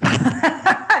shoulders.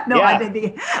 No, yeah. I'd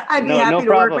be happy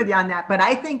to work with you on that. But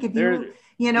I think if these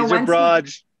are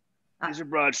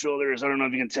broad shoulders. I don't know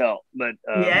if you can tell, but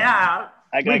yeah,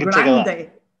 I can take a lot.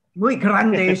 Muy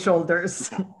grande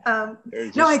shoulders. No,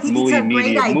 I think it's a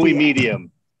great idea. Muy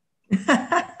medium.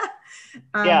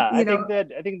 I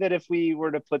think that if we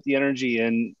were to put the energy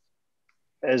in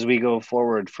as we go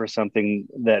forward for something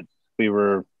that we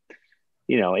were,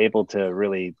 able to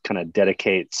really kind of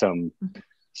dedicate some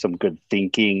good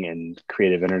thinking and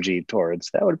creative energy towards,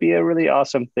 that would be a really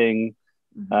awesome thing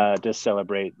to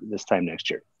celebrate this time next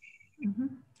year. Mm-hmm.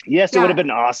 Yes, it would have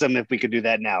been awesome if we could do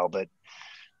that now, but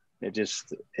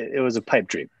it was a pipe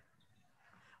dream.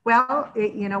 Well,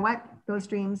 you know what? Those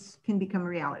dreams can become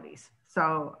realities.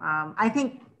 So I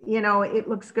think, it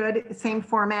looks good. Same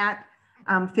format,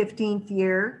 15th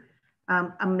year.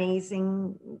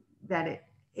 Amazing that it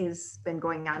has been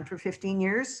going on for 15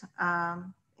 years.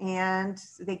 And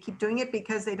they keep doing it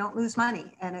because they don't lose money.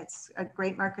 And it's a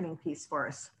great marketing piece for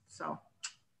us. So.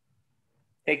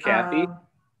 Hey, Kathy.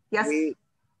 Yes. Do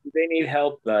they need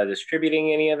help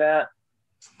distributing any of that?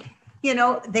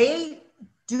 They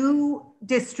do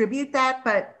distribute that,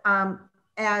 but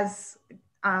as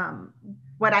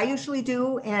what I usually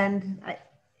do, and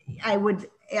I would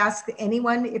ask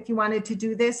anyone if you wanted to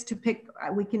do this to pick,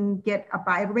 we can get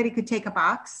everybody could take a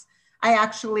box. I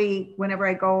actually, whenever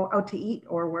I go out to eat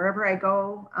or wherever I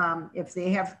go, if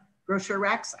they have grocery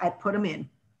racks, I put them in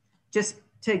just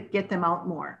to get them out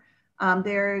more.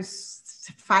 There's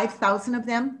 5,000 of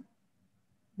them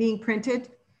being printed.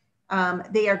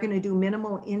 They are going to do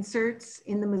minimal inserts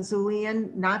in the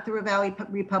Missoulian, not the Ravalli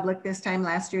Republic this time.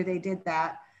 Last year they did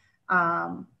that.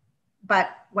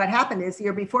 But what happened is the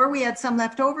year before we had some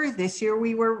left over. This year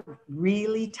we were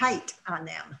really tight on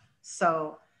them.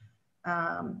 So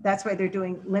that's why they're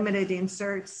doing limited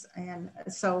inserts. And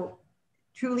so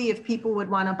truly, if people would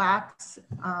want a box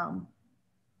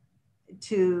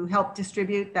to help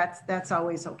distribute, that's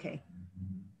always okay.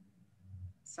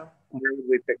 So where would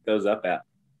we pick those up at?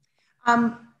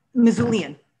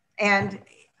 Missoulian, and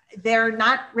they're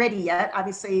not ready yet.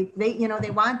 Obviously, they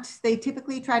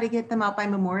typically try to get them out by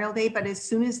Memorial Day, but as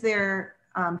soon as they're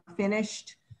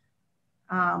finished,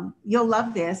 you'll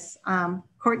love this.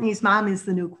 Courtney's mom is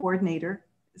the new coordinator.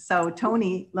 So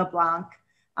Tony LeBlanc,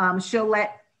 she'll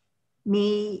let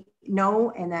me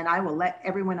know, and then I will let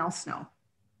everyone else know.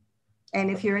 And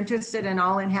if you're interested in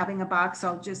having a box,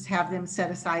 I'll just have them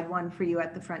set aside one for you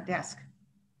at the front desk.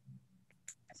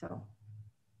 So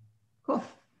cool.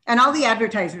 And all the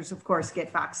advertisers, of course,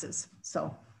 get boxes.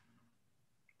 So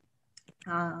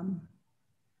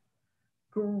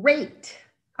great.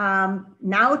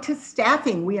 Now to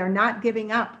staffing. We are not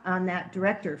giving up on that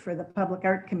director for the Public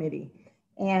Art Committee.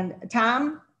 And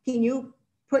Tom, can you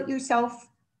put yourself,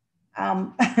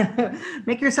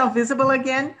 make yourself visible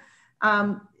again?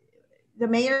 The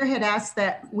mayor had asked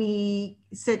that we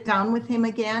sit down with him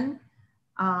again.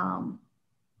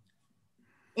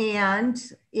 And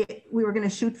we were going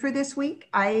to shoot for this week.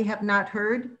 I have not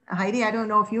heard. Heidi, I don't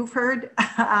know if you've heard.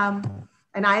 And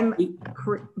I'm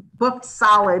booked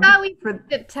solid. For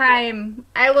the time,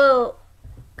 I will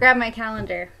grab my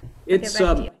calendar. It's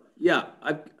yeah,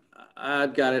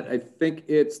 I've got it. I think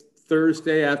it's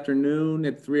Thursday afternoon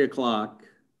at 3:00.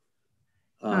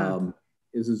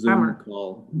 Is a Zoom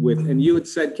call with, and you had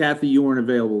said, Kathy, you weren't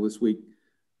available this week.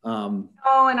 Oh,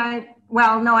 and I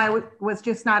was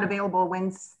just not available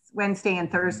Wednesday and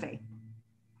Thursday.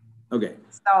 Okay.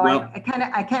 So well, I kind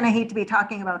of hate to be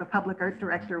talking about a public art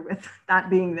director with not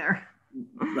being there.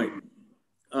 Right.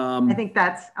 I think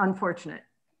that's unfortunate.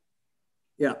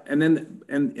 Yeah, and then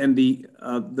the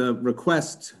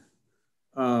request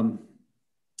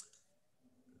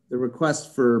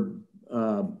for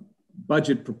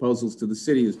budget proposals to the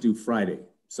city is due Friday.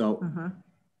 So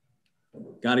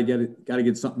got to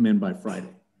get something in by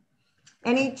Friday.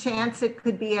 Any chance it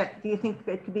could be do you think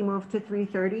it could be moved to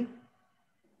 3:30?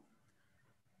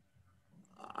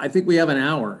 I think we have an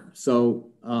hour. So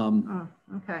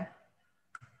okay.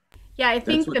 Yeah, I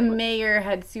think the mayor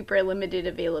had super limited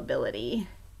availability.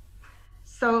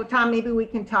 So Tom, maybe we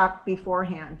can talk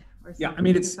beforehand. Or yeah, I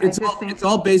mean it's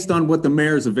all based on what the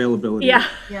mayor's availability is.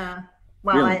 Yeah.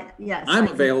 Well, really. Yes. I'm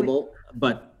available,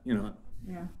 but Yeah.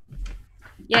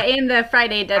 Yeah, and the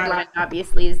Friday deadline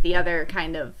obviously is the other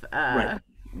kind of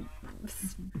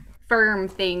firm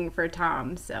thing for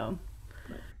Tom. So.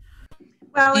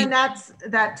 Well, and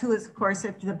that too is, of course,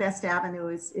 if the best avenue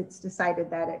is it's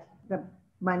decided that the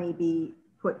money be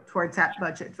put towards that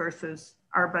budget versus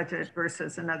our budget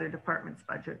versus another department's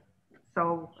budget.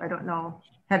 So I don't know.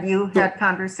 Have you had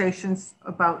conversations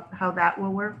about how that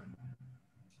will work?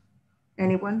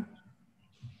 Anyone?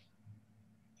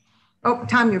 Oh,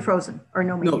 Tom, you're frozen, or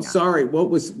no? No, sorry.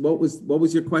 What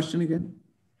was your question again?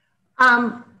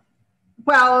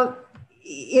 Well,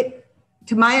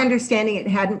 to my understanding,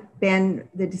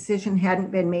 the decision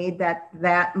hadn't been made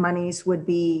that monies would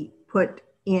be put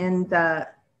in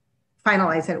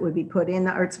finalized that it would be put in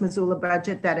the Arts Missoula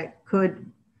budget, that it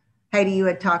could, Heidi, you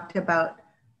had talked about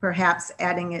perhaps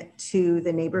adding it to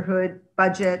the neighborhood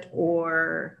budget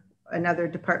or another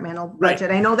departmental budget.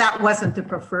 I know that wasn't the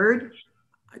preferred.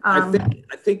 I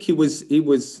think he was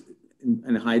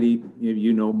and Heidi,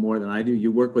 you know more than I do.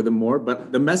 You work with him more,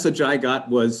 but the message I got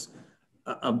was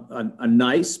a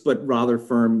nice but rather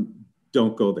firm,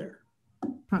 don't go there.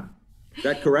 Is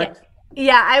that correct?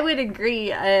 Yeah, I would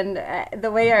agree. And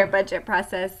the way our budget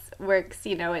process works,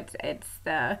 we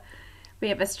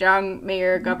have a strong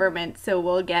mayor government, so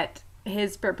we'll get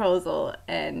his proposal,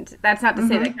 and that's not to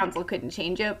say that council couldn't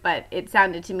change it, but it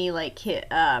sounded to me like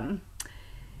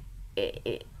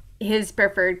his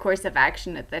preferred course of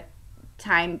action at the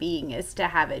time being is to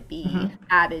have it be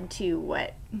added to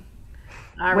what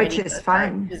already, which is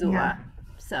fine. Yeah.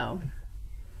 So,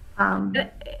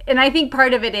 and I think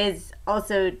part of it is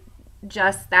also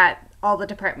just that all the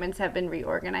departments have been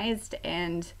reorganized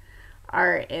and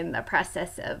are in the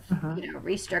process of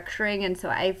restructuring, and so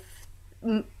I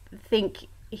think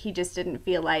he just didn't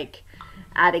feel like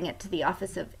adding it to the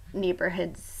Office of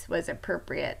Neighborhoods was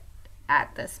appropriate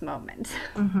at this moment.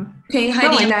 Okay,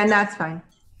 Heidi. No, and that's fine.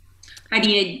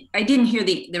 Heidi, I didn't hear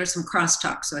there was some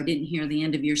crosstalk, so I didn't hear the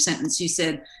end of your sentence. You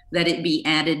said that it be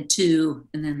added to,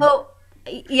 and then. Oh,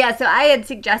 yeah. So I had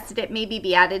suggested it maybe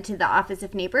be added to the Office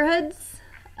of Neighborhoods,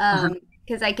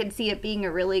 because I could see it being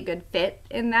a really good fit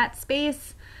in that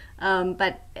space.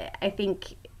 But I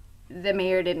think the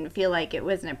mayor didn't feel like it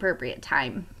was an appropriate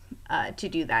time to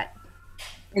do that.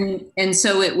 And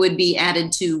so it would be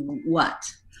added to what?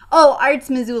 Oh, Arts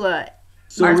Missoula.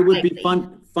 So it would be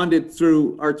funded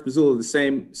through Arts Missoula,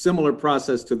 similar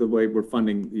process to the way we're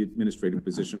funding the administrative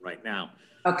position right now.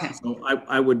 Okay. So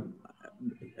I would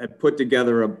put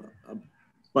together a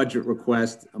budget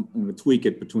request. I'm going to tweak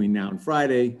it between now and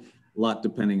Friday, a lot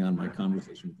depending on my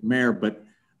conversation with the mayor, but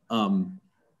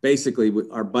basically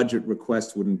our budget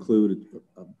request would include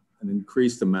an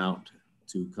increased amount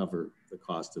to cover the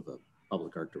cost of a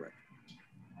public art director.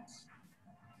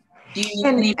 Do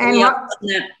you need any up on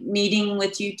that meeting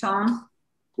with you, Tom?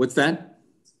 What's that?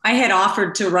 I had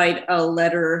offered to write a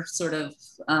letter sort of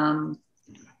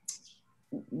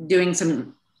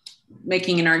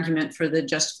making an argument for the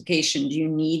justification. Do you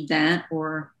need that,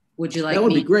 or would you like that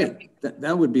would be great.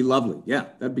 That would be lovely. Yeah,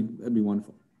 that'd be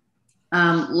wonderful.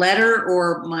 Letter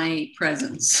or my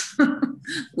presence?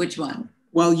 Which one?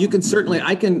 Well, you can certainly,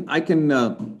 I can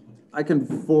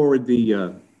forward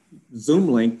the Zoom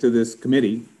link to this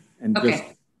committee and okay. just.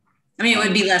 I mean, it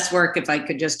would be less work if I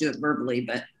could just do it verbally,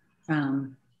 but.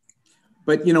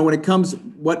 But when it comes,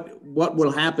 what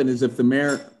will happen is if the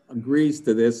mayor agrees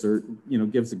to this, or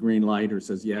gives a green light, or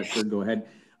says yeah, sure, go ahead.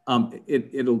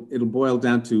 It'll boil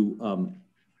down to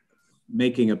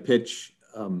making a pitch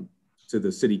to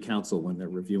the city council when they're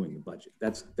reviewing the budget.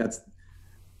 That's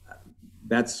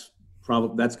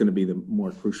going to be the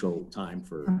more crucial time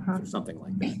for something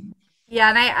like that. Yeah,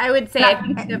 and I would say I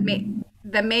think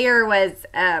the mayor was,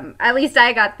 at least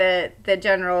I got the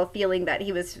general feeling that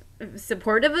he was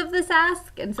supportive of this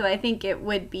ask, and so I think it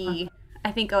would be,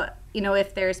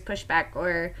 if there's pushback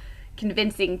or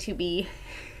convincing to be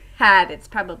had, it's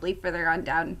probably further on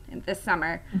down in this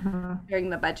summer during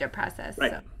the budget process.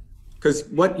 Right. Because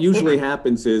what usually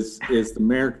happens is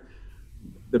the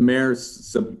mayor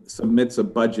submits a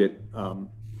budget, and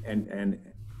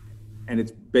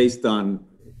it's based on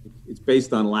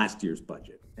last year's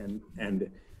budget,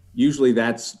 and usually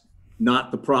that's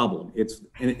not the problem. It's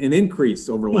an increase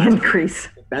over last year.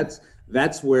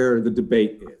 That's where the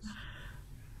debate is.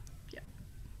 Yeah.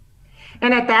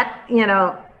 And at that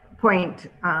point,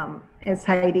 as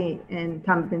Heidi and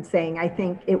Tom have been saying, I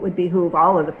think it would behoove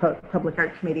all of the Public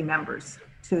Art Committee members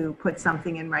to put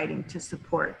something in writing to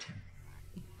support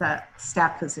the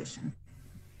staff position.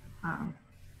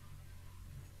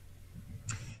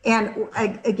 And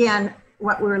again,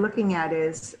 what we're looking at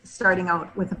is starting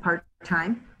out with a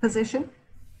part-time position.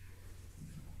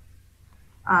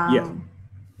 Yeah,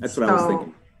 that's what I was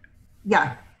thinking.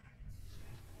 Yeah.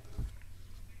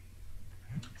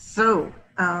 So,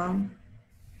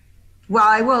 well,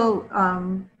 I will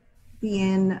I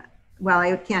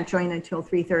can't join until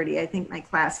 3:30. I think my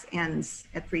class ends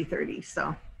at 3:30.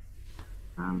 So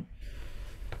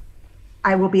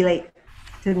I will be late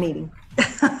to the meeting.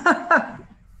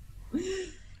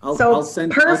 I'll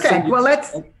send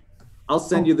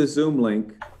you the Zoom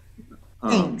link.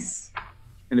 Thanks.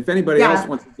 And if anybody else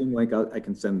wants a Zoom link, I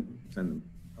can send them.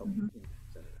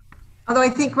 Although I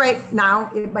think right now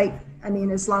it might,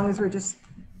 as long as we're just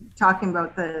talking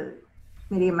about the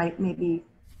committee, it might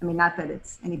not that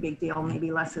it's any big deal,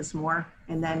 maybe less is more.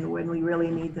 And then when we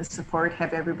really need the support,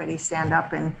 have everybody stand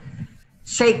up and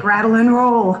shake, rattle, and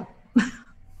roll.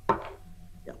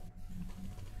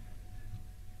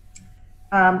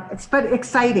 But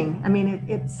exciting.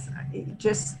 It's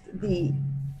just the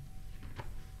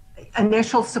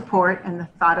initial support and the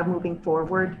thought of moving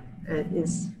forward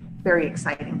is very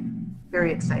exciting,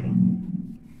 very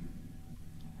exciting.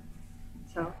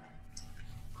 So,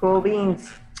 cool beans.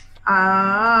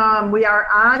 We are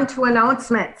on to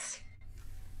announcements.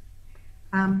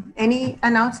 Any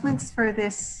announcements for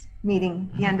this meeting,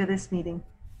 the end of this meeting?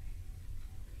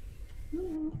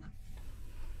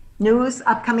 News,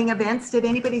 upcoming events. Did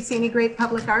anybody see any great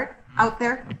public art out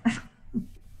there?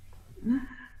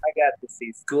 I got to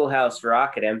see Schoolhouse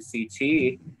Rock at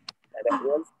MCT, and it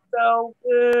was so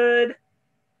good.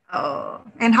 Oh,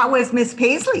 and how was Miss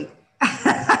Paisley?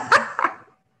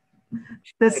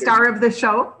 The star of the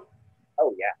show?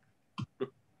 Oh, yeah.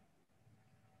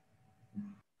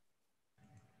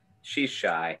 She's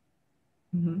shy.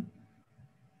 Mm-hmm.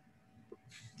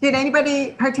 Did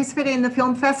anybody participate in the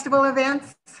film festival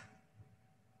events?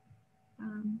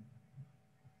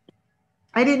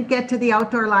 I didn't get to the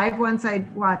outdoor live ones. I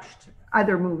watched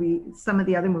other movies, some of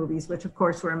the other movies, which of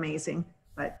course were amazing.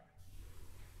 But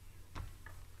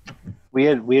we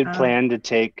had planned to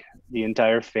take the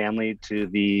entire family to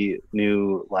the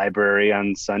new library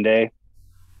on Sunday.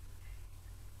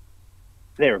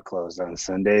 They were closed on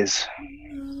Sundays.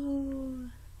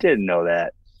 Didn't know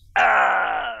that.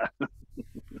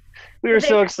 We were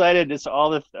so excited. It's all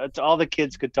the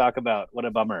kids could talk about. What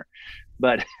a bummer.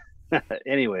 But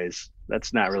anyways,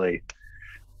 that's not really,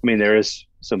 I mean, there is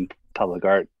some public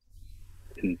art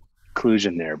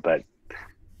inclusion there, but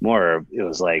more, it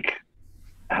was like,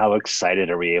 how excited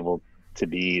are we able to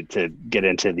be to get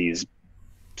into these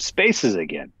spaces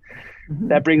again? Mm-hmm.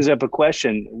 That brings up a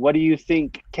question. What do you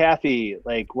think, Kathy,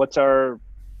 like what's our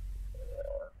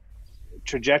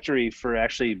trajectory for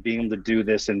actually being able to do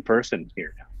this in person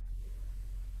here now?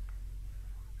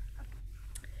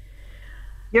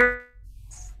 Yours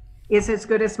is as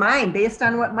good as mine. Based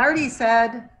on what Marty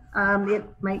said, it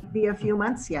might be a few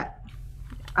months yet.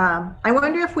 I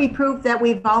wonder if we proved that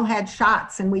we've all had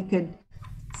shots and we could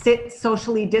sit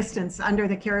socially distanced under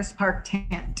the Caras Park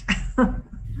tent.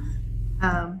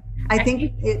 I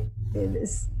think it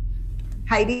is.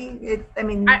 Heidi,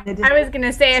 I was going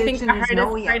to say, I think the hardest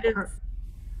part is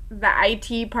the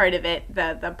IT part of it,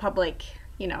 the public,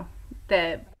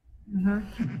 that's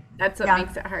what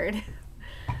makes it hard.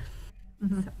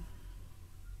 Mm-hmm.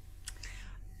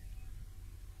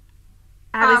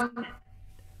 So.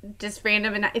 Just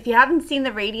random, and if you haven't seen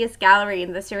the Radius Gallery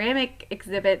and the ceramic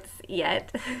exhibits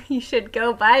yet, you should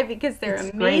go by because they're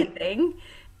amazing. Great.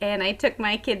 And I took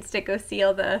my kids to go see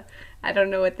all the, I don't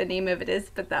know what the name of it is,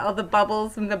 but all the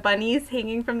bubbles and the bunnies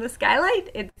hanging from the skylight.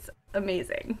 It's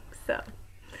amazing. So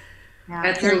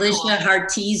that's Alicia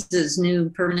Hartiz's new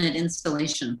permanent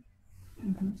installation.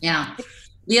 Mm-hmm. Yeah.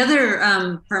 The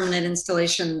other permanent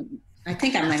installation, I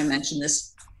think I might have mentioned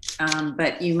this,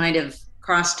 but you might have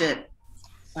crossed it,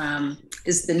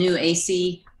 is the new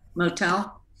AC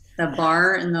Motel. The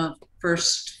bar in the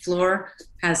first floor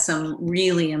has some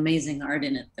really amazing art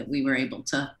in it that we were able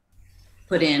to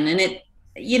put in. And it,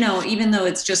 even though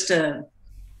it's just a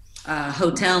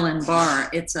hotel and bar,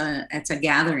 it's a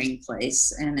gathering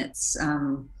place, and it's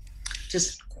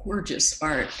just gorgeous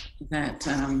art that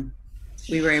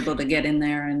we were able to get in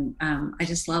there. And I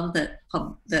just love that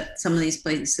some of these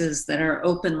places that are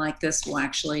open like this will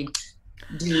actually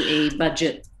do a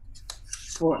budget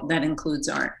that includes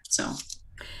art. So,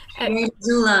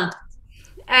 Zula.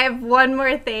 I have one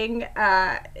more thing.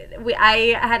 I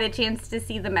had a chance to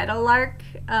see the Meadowlark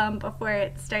before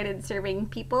it started serving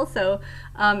people. So,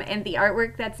 and the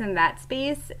artwork that's in that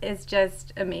space is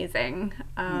just amazing.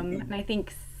 And I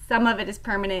think some of it is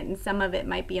permanent and some of it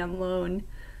might be on loan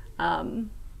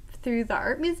through the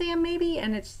art museum maybe.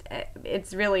 And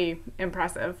it's really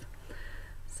impressive.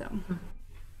 So,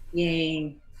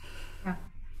 yay. Yeah.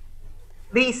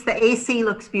 Lise, the AC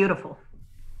looks beautiful.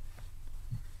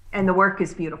 And the work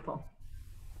is beautiful.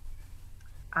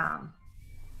 And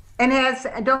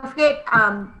don't forget,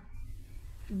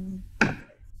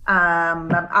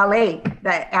 Alley,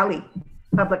 the alley,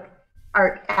 public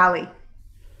art alley.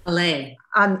 Alley.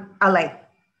 Alley.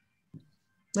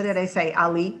 What did I say?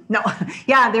 Ali? No.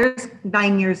 Yeah, there's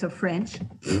 9 years of French.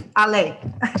 Alley.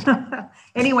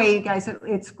 Anyway, you guys,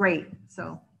 it's great.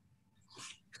 So.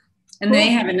 And they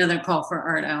have another call for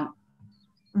art out.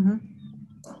 Mm-hmm.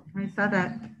 I saw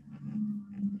that.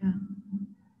 Yeah.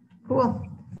 Cool.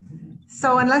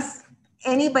 So unless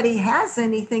anybody has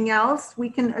anything else, we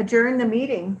can adjourn the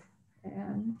meeting.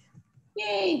 And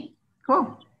yay.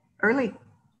 Cool. Early.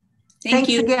 Thanks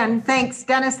you again. Thanks,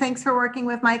 Dennis. Thanks for working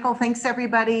with Michael. Thanks,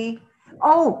 everybody.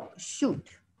 Oh, shoot.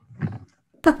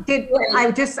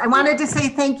 I wanted to say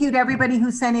thank you to everybody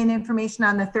who sent in information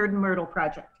on the Third Myrtle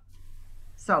project.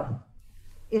 So,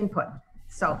 input.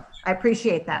 So, I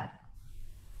appreciate that.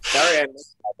 Sorry, I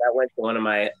missed that. That went to one of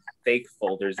my fake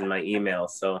folders in my email.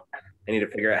 So I need to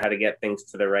figure out how to get things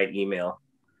to the right email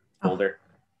folder.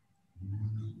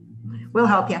 We'll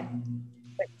help you.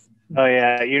 Oh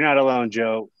yeah, you're not alone,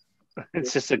 Joe.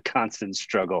 It's just a constant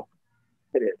struggle.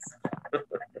 It is.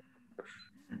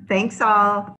 Thanks all.